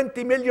away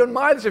 20 million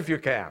miles if you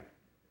can.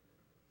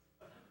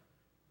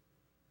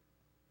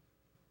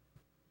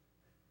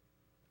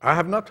 I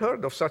have not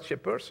heard of such a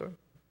person.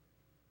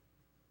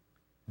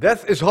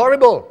 Death is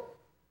horrible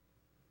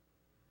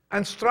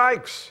and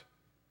strikes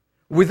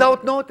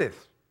without notice.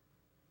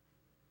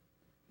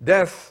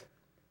 Death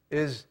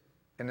is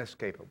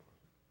inescapable.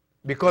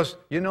 Because,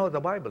 you know,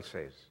 the Bible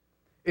says,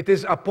 it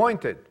is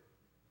appointed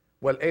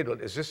Well, Adel,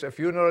 is this a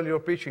funeral you're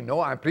preaching?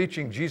 No, I'm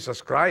preaching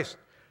Jesus Christ,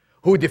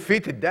 who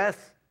defeated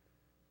death.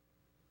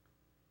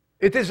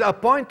 It is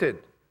appointed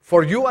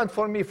for you and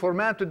for me, for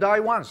man to die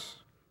once.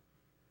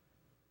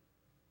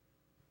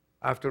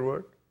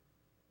 Afterward,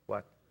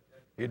 what?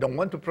 You don't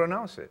want to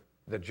pronounce it.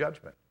 The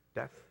judgment,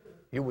 death.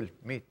 You will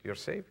meet your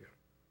Savior.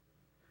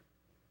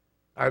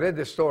 I read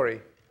this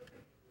story.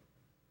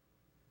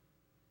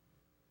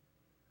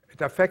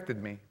 It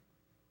affected me.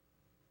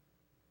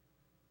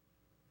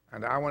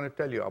 And I want to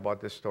tell you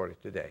about this story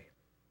today.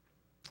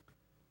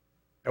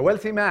 A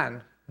wealthy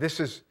man, this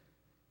is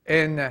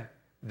in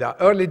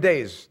the early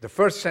days, the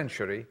first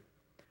century,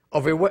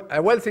 of a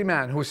wealthy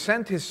man who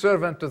sent his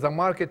servant to the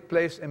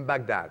marketplace in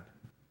Baghdad.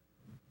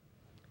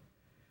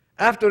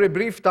 After a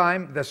brief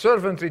time, the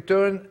servant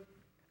returned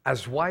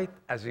as white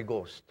as a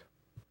ghost.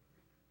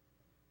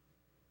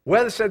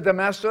 Well, said the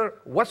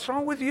master, what's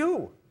wrong with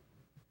you?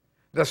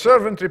 The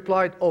servant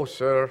replied, oh,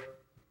 sir,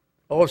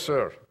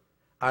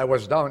 I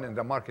was down in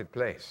the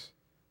marketplace.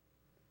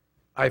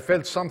 I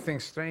felt something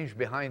strange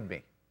behind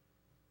me.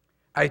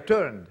 I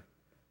turned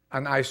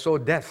and I saw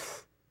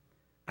death,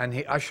 and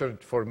he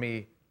ushered for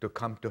me to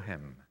come to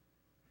him.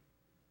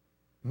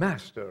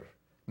 Master,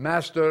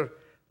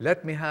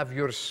 let me have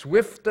your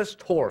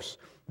swiftest horse,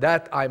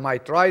 that I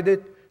might ride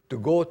it to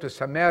go to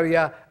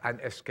Samaria and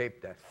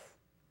escape death.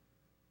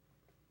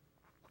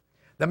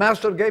 The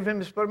master gave him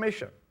his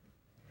permission,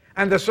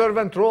 and the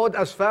servant rode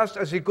as fast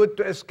as he could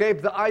to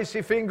escape the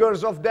icy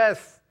fingers of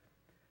death.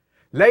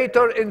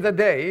 Later in the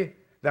day,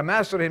 the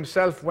master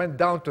himself went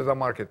down to the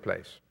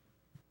marketplace.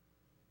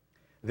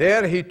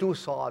 There he too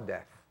saw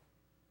death.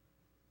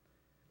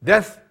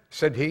 Death,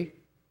 said he,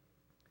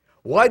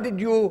 why did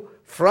you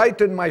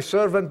frighten my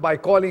servant by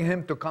calling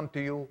him to come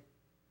to you?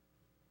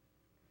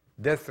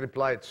 Death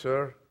replied,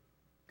 sir,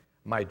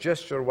 my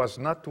gesture was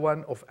not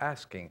one of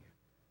asking,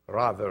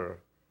 rather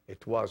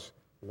it was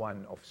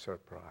one of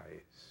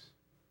surprise.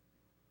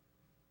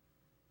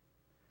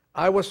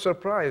 I was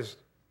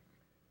surprised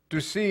to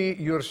see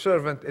your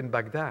servant in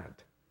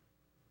Baghdad,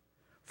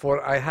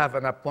 for I have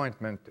an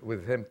appointment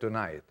with him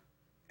tonight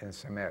in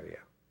Samaria.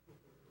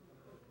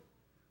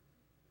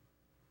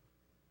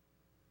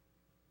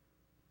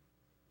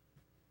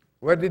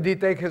 Where did he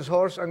take his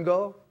horse and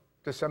go?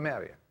 To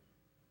Samaria.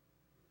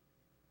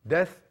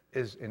 Death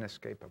is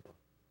inescapable.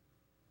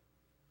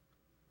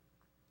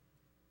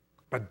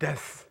 But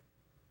death,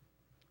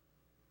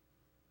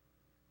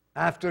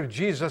 after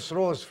Jesus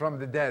rose from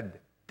the dead,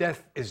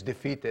 death is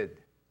defeated.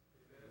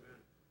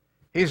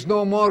 He's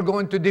no more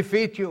going to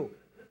defeat you.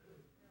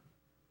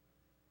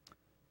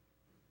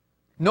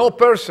 No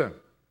person,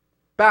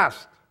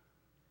 past,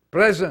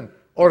 present,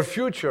 or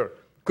future,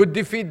 could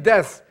defeat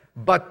death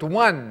but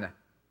one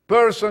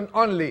person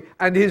only,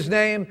 and his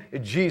name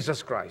is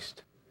Jesus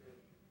Christ.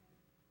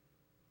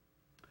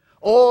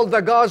 All the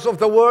gods of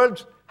the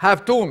world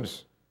have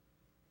tombs,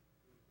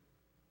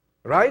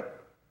 right?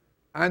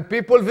 And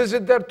people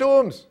visit their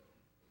tombs.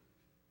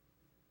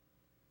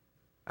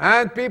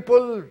 And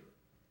people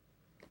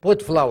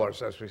put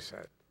flowers, as we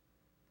said.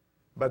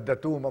 But the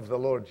tomb of the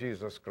Lord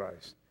Jesus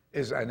Christ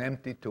is an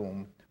empty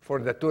tomb for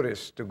the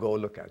tourists to go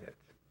look at it.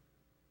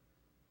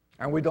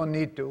 And we don't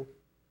need to,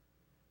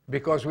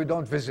 because we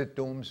don't visit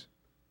tombs.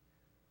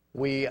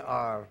 We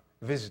are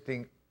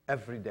visiting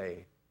every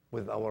day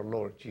with our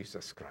Lord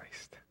Jesus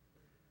Christ.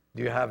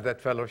 Do you have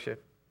that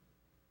fellowship?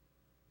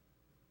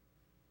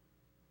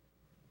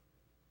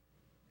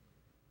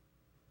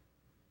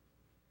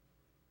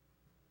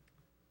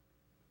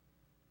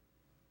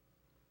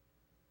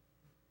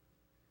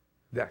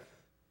 Death.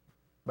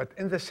 But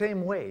in the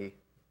same way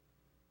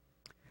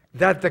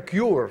that the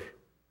cure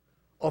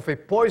of a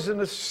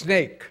poisonous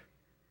snake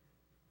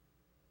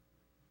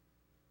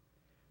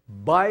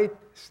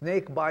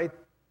snake bite,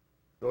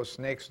 those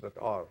snakes that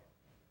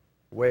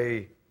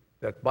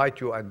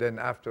bite you, and then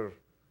after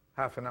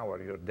half an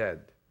hour you're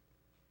dead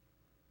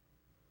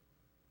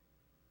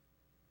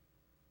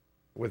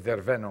with their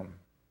venom.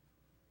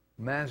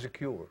 Man's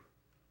cure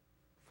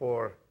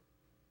for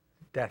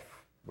death,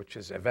 which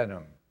is a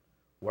venom,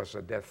 was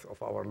the death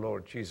of our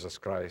Lord Jesus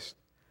Christ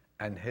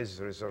and his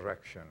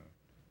resurrection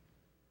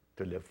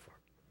to live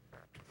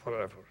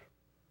forever.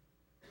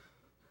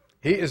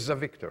 He is the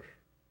victor.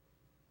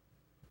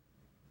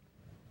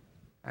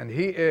 And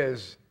he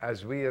is,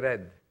 as we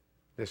read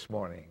this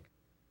morning,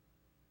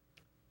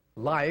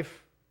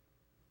 life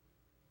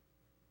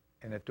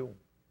in a tomb.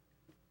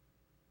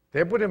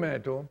 They put him in a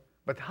tomb,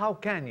 but how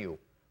can you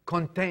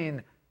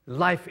contain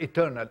life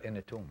eternal in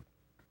a tomb?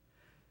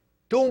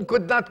 Tomb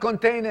could not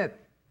contain it.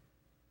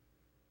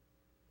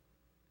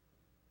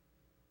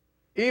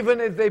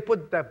 Even if they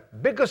put the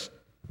biggest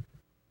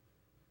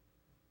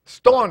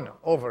stone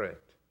over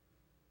it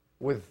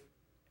with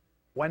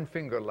one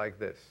finger like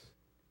this,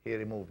 he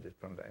removed it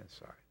from the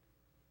inside.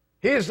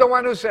 He is the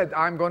one who said,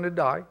 I'm going to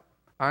die.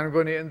 I'm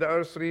going to in the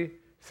earth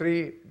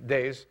three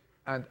days,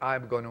 and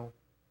I'm going to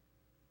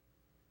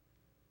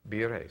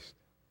be raised.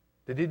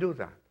 Did he do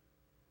that?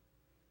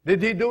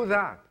 Did he do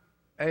that?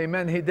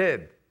 Amen, he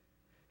did.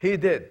 He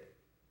did.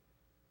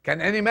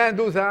 Can any man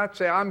do that?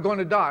 Say, I'm going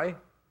to die.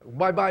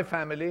 Bye-bye,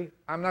 family.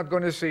 I'm not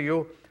going to see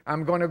you.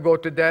 I'm going to go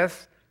to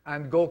death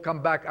and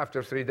come back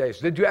after 3 days.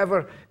 Did you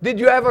ever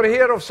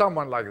hear of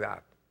someone like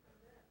that?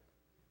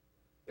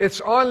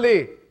 It's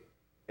only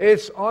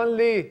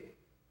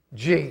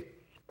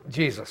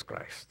Jesus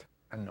Christ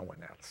and no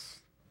one else.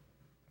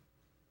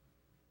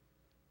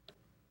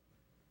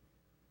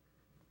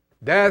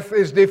 Death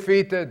is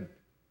defeated.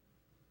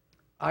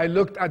 I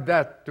looked at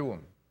that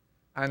tomb,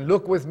 and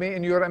look with me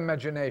in your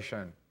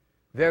imagination.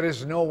 There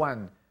is no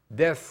one.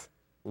 Death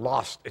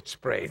lost its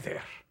prey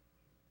there.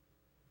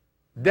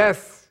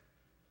 Death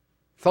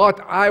thought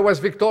I was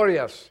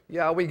victorious.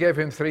 Yeah, we gave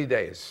him 3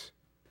 days.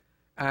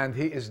 And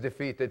he is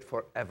defeated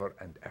forever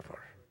and ever.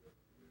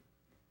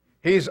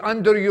 He is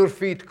under your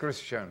feet,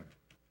 Christian.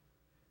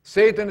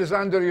 Satan is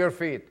under your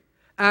feet.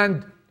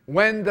 And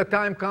when the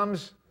time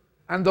comes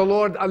and the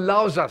Lord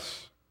allows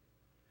us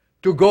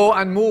to go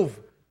and move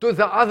to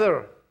the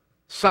other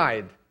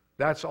side,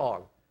 that's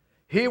all.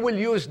 He will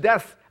use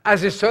death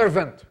as a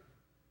servant.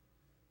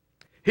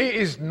 He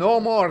is no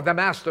more the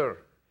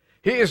master.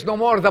 He is no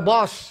more the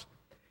boss.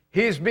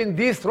 He's been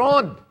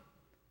dethroned.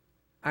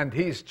 And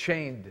he's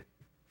chained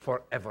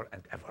forever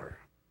and ever.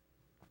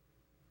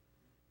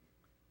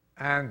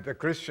 And the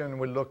Christian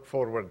will look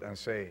forward and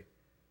say,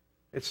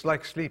 it's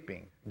like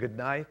sleeping. Good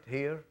night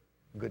here,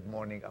 good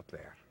morning up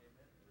there.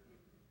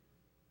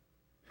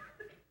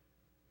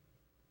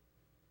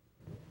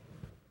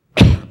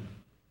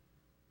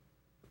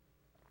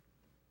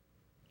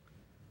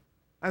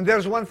 And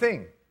there's one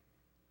thing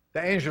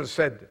the angel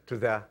said to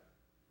the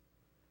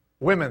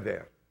women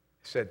there.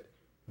 He said,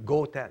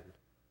 go tell.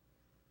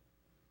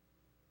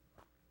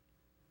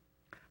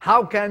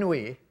 How can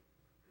we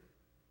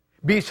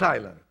be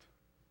silent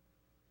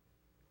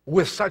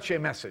with such a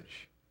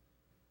message?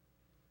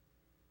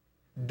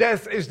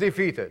 Death is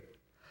defeated.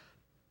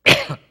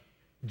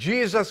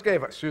 Jesus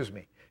gave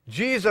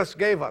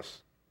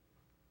us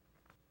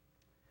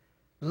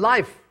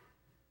life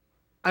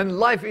and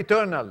life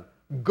eternal.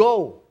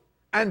 Go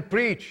and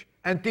preach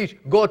and teach.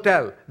 Go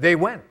tell. They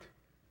went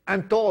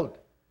and told.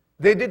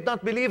 They did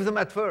not believe them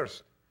at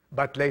first,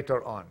 but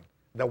later on,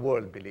 the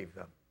world believed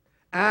them.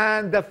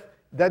 And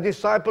the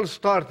disciples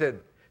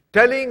started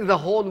telling the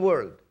whole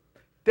world,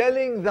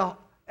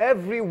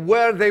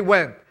 everywhere they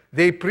went,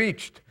 they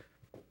preached.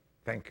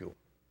 Thank you.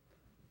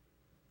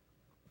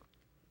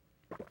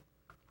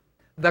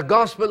 The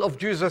gospel of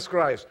Jesus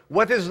Christ.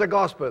 What is the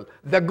gospel?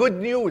 The good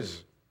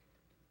news.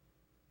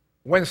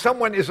 When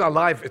someone is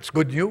alive, it's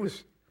good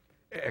news.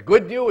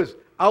 Good news.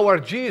 Our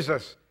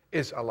Jesus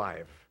is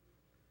alive.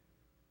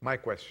 My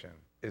question,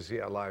 is he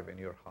alive in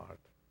your heart?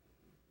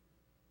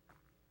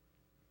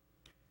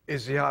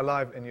 Is he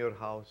alive in your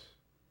house?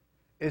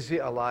 Is he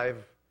alive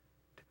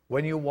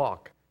when you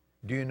walk?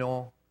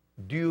 Do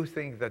you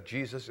think that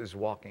Jesus is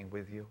walking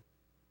with you?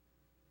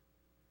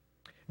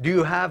 Do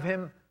you have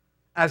him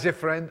as a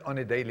friend on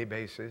a daily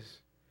basis?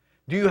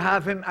 Do you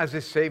have him as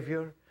a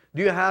savior?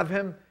 Do you have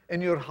him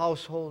in your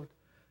household?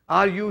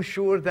 Are you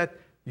sure that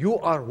you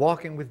are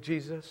walking with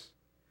Jesus?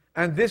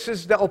 And this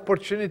is the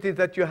opportunity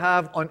that you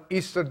have on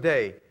Easter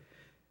Day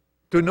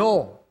to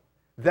know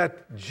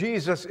that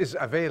Jesus is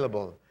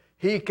available.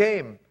 He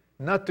came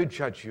not to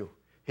judge you.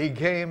 He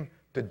came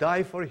to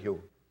die for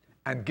you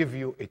and give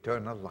you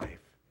eternal life.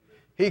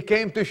 He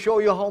came to show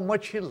you how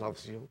much he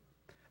loves you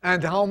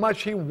and how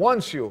much he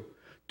wants you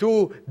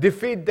to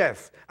defeat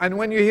death. And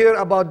when you hear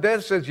about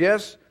death, says,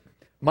 yes,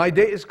 my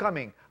day is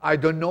coming. I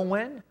don't know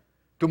when.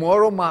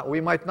 Tomorrow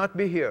we might not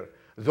be here.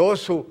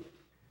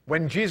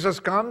 When Jesus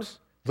comes,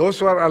 those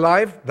who are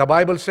alive, the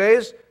Bible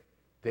says,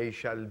 they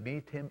shall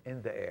meet him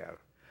in the air.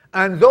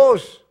 And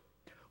those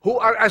who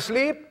are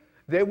asleep,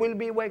 they will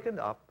be wakened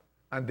up.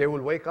 And they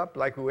will wake up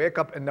like we wake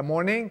up in the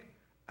morning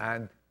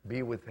and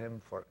be with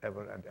him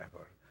forever and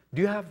ever.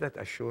 Do you have that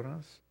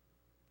assurance?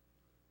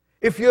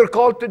 If you're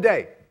called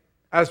today,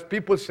 as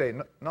people say,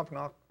 knock,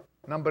 knock,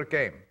 number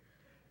came.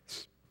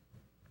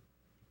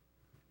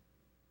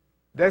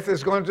 Death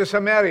is going to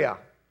Samaria,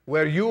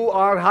 where you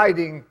are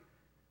hiding,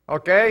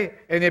 okay,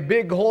 in a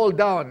big hole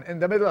down in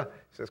the middle.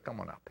 He says, come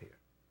on up here.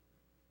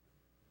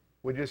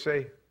 Would you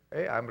say,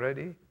 hey, I'm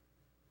ready.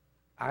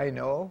 I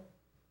know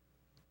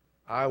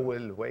I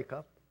will wake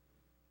up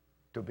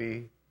to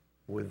be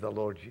with the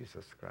Lord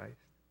Jesus Christ.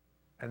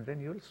 And then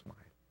you'll smile.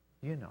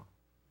 You know.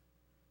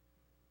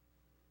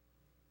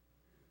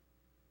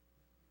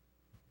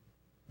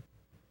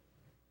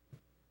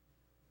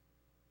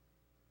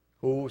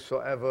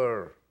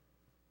 Whosoever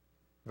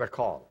the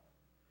call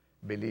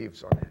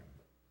believes on him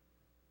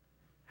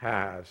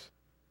has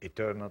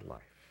eternal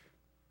life.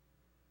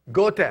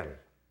 Go tell.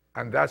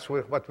 And that's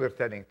what we're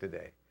telling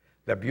today.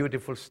 The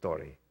beautiful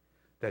story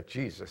that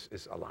Jesus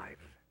is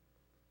alive.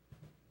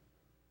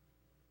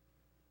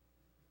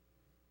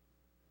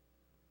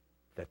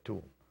 The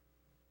tomb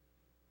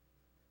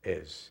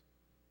is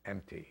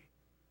empty.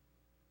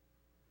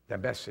 The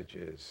message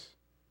is,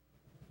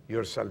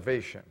 your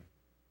salvation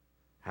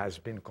has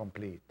been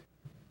complete.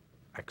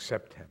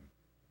 Accept him.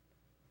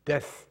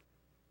 Death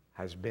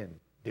has been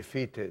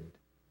defeated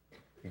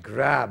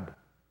grab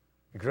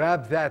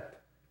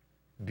that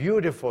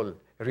beautiful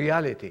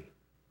reality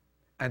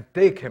and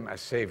take him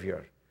as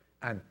Savior.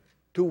 And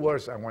 2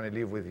 words I want to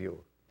leave with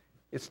you.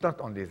 It's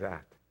not only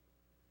that.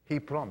 He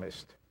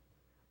promised,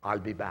 I'll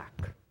be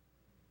back.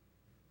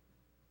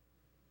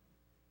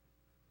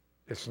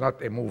 It's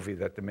not a movie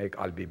that they make,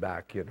 I'll be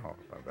back, you know.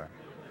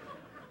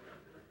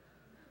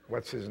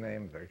 What's his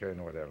name?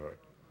 Whatever.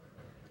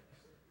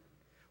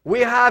 We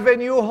have a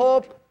new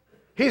hope.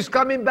 He's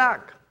coming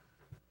back.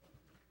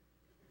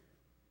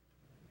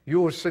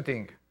 You're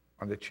sitting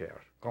on the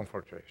chair,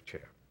 comfortable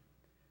chair.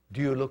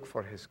 Do you look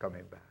for his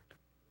coming back?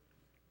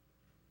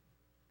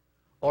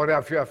 Or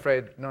if you're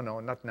afraid, no,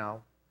 not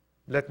now.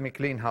 Let me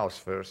clean house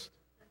first.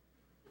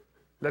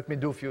 Let me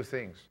do a few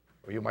things.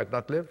 Or you might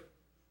not live.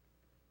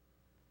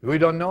 We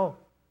don't know.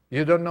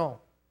 You don't know.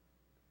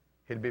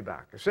 He'll be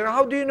back. So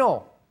how do you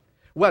know?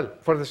 Well,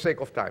 for the sake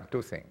of time,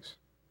 2 things.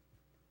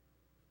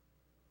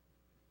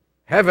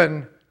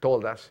 Heaven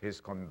told us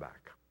he's coming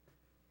back.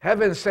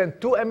 Heaven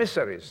sent 2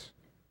 emissaries.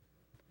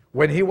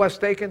 When he was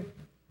taken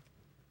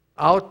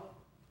out,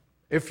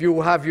 if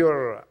you have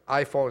your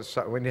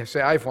iPhones, when you say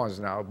iPhones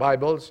now,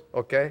 Bibles,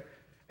 okay?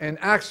 In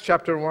Acts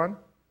chapter 1,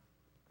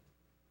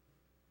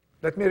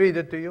 let me read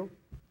it to you,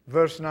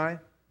 verse 9.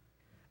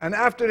 And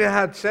after he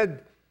had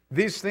said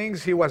these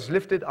things, he was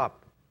lifted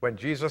up when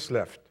Jesus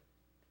left.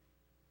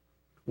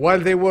 While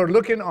they were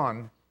looking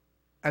on,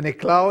 and a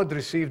cloud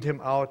received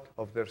him out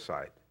of their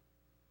sight.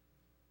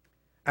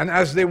 And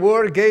as they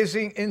were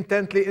gazing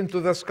intently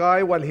into the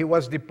sky while he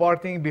was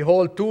departing,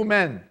 behold, 2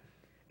 men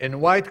in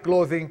white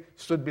clothing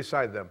stood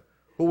beside them.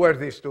 Who were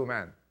these 2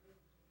 men?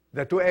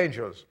 The 2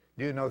 angels.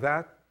 Do you know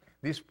that?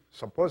 These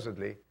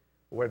supposedly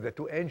were the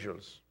 2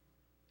 angels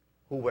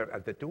who were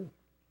at the tomb.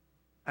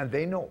 And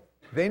they know.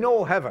 They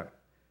know heaven.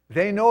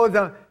 They know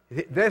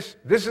this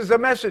is the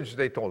message,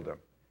 they told them.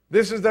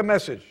 This is the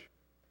message.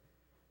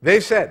 They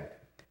said,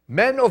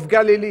 Men of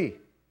Galilee,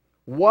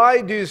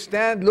 why do you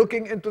stand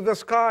looking into the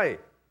sky?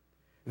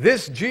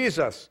 This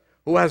Jesus,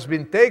 who has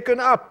been taken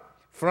up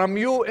from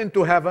you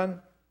into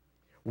heaven,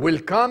 will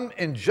come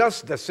in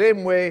just the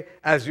same way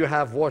as you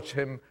have watched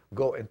him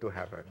go into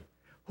heaven.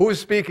 Who's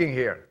speaking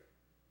here?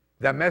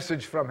 The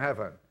message from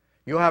heaven.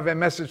 You have a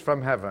message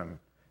from heaven.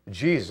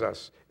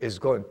 Jesus is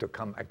going to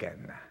come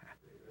again.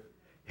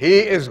 He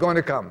is going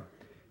to come.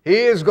 He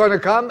is going to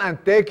come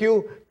and take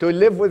you to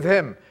live with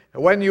him.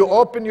 When you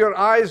open your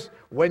eyes,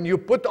 when you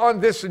put on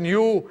this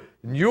new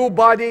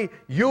body,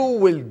 you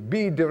will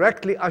be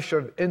directly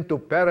ushered into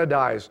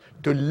paradise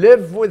to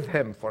live with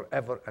him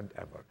forever and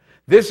ever.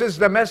 This is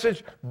the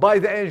message by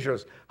the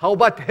angels. How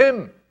about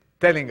him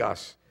telling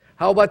us?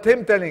 How about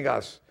him telling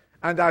us?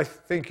 And I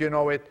think you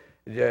know it.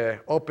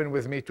 Open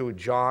with me to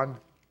John,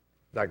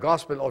 the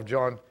Gospel of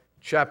John,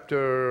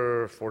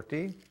 chapter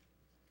 14.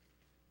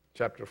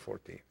 Chapter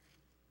 14.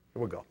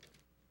 Here we go.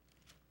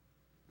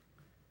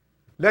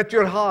 Let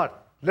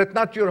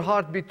not your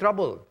heart be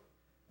troubled.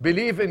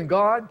 Believe in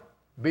God,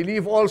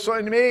 believe also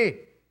in me.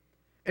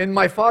 In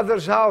my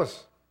Father's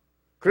house.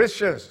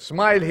 Christians,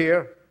 smile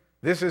here.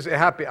 This is a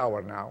happy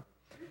hour now.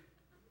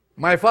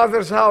 My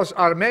Father's house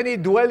are many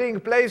dwelling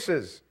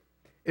places.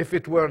 If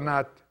it were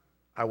not,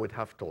 I would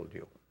have told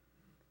you.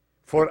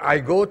 For I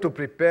go to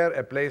prepare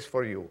a place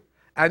for you.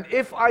 And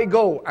if I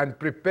go and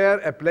prepare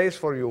a place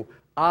for you,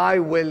 I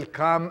will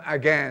come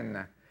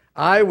again.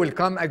 I will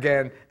come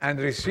again and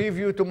receive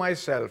you to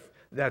myself,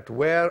 that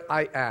where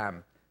I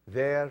am,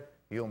 there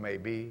you may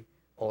be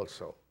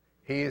also.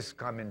 He is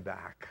coming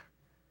back.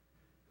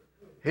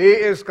 He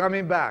is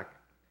coming back.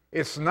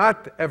 It's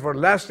not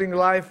everlasting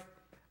life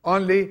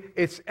only,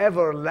 it's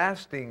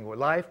everlasting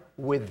life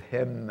with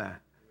him.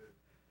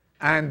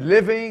 And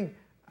living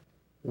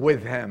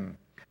with him.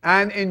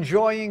 And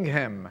enjoying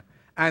him.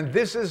 And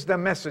this is the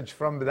message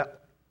from the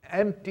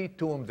empty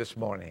tomb this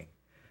morning.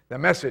 The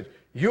message,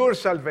 your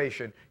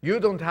salvation, you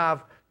don't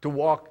have to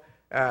walk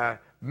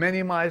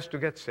many miles to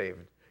get saved.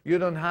 You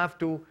don't have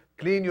to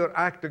clean your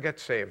act to get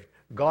saved.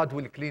 God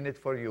will clean it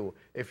for you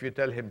if you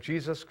tell him,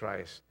 Jesus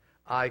Christ,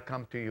 I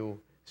come to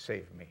you,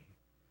 save me.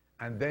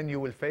 And then you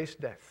will face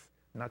death,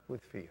 not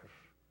with fear,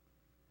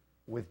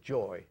 with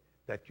joy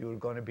that you're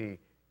going to be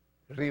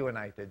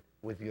reunited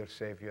with your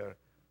Savior.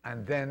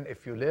 And then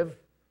if you live,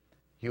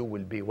 you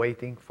will be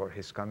waiting for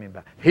his coming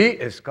back. He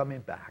is coming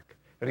back.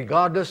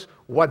 Regardless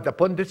what the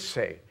pundits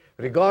say,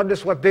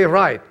 regardless what they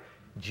write,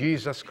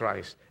 Jesus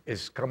Christ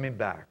is coming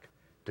back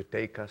to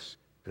take us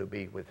to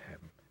be with him.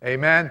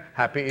 Amen.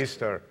 Happy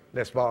Easter.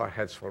 Let's bow our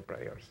heads for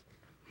prayers.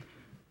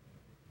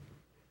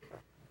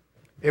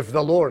 If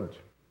the Lord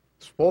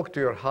spoke to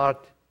your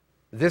heart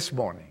this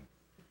morning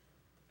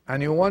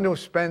and you want to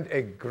spend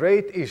a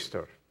great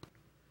Easter,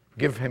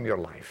 give him your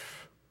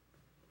life.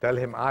 Tell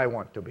him, I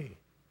want to be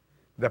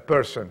the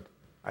person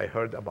I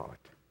heard about.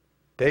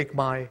 Take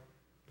my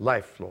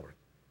life, Lord.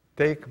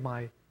 Take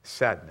my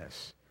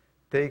sadness.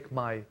 Take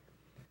my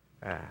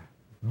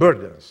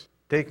burdens.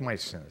 Take my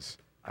sins.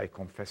 I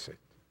confess it.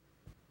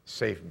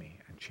 Save me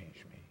and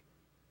change me.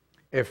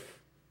 If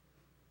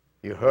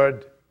you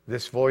heard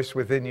this voice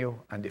within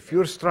you, and if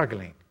you're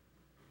struggling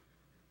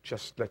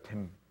just let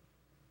him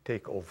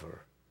take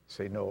over.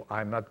 Say, no,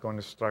 I'm not going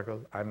to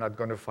struggle. I'm not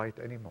going to fight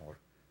anymore.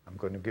 I'm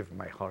going to give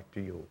my heart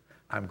to you.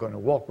 I'm going to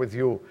walk with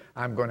you.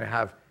 I'm going to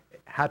have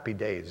happy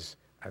days.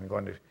 I'm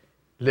going to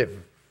live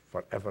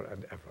forever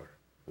and ever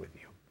with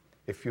you.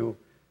 If you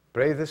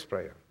pray this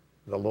prayer,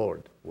 the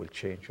Lord will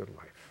change your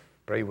life.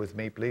 Pray with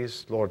me,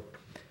 please. Lord,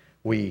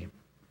 we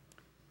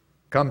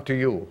come to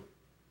you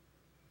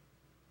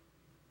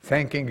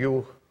thanking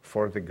you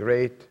for the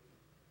great,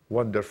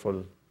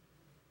 wonderful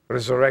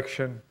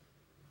resurrection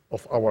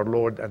of our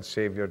Lord and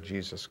Savior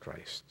Jesus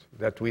Christ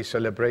that we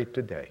celebrate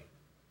today.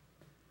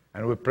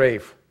 And we pray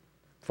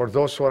for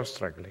those who are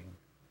struggling,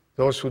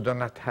 those who do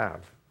not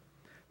have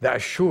the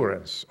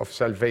assurance of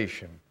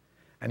salvation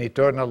and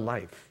eternal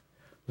life,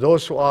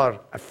 those who are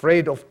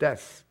afraid of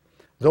death,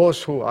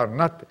 those who are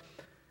not,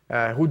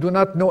 who do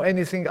not know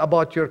anything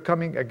about your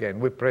coming again.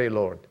 We pray,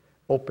 Lord,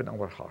 open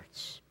our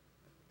hearts,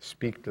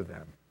 speak to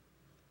them.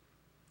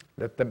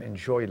 Let them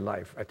enjoy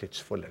life at its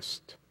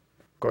fullest,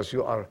 because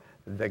you are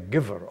the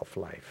giver of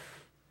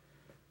life.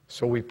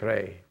 So we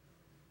pray,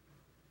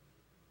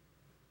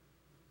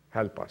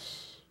 help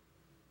us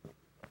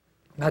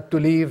not to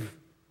leave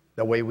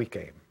the way we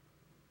came,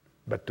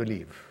 but to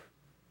leave,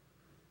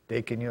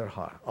 taking your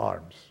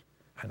arms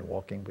and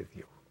walking with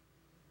you.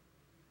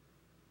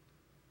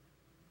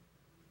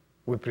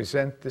 We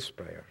present this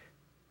prayer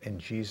in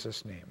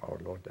Jesus' name, our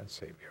Lord and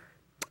Savior.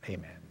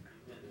 Amen.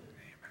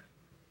 Amen.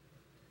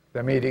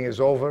 The meeting is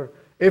over.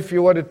 If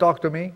you want to talk to me,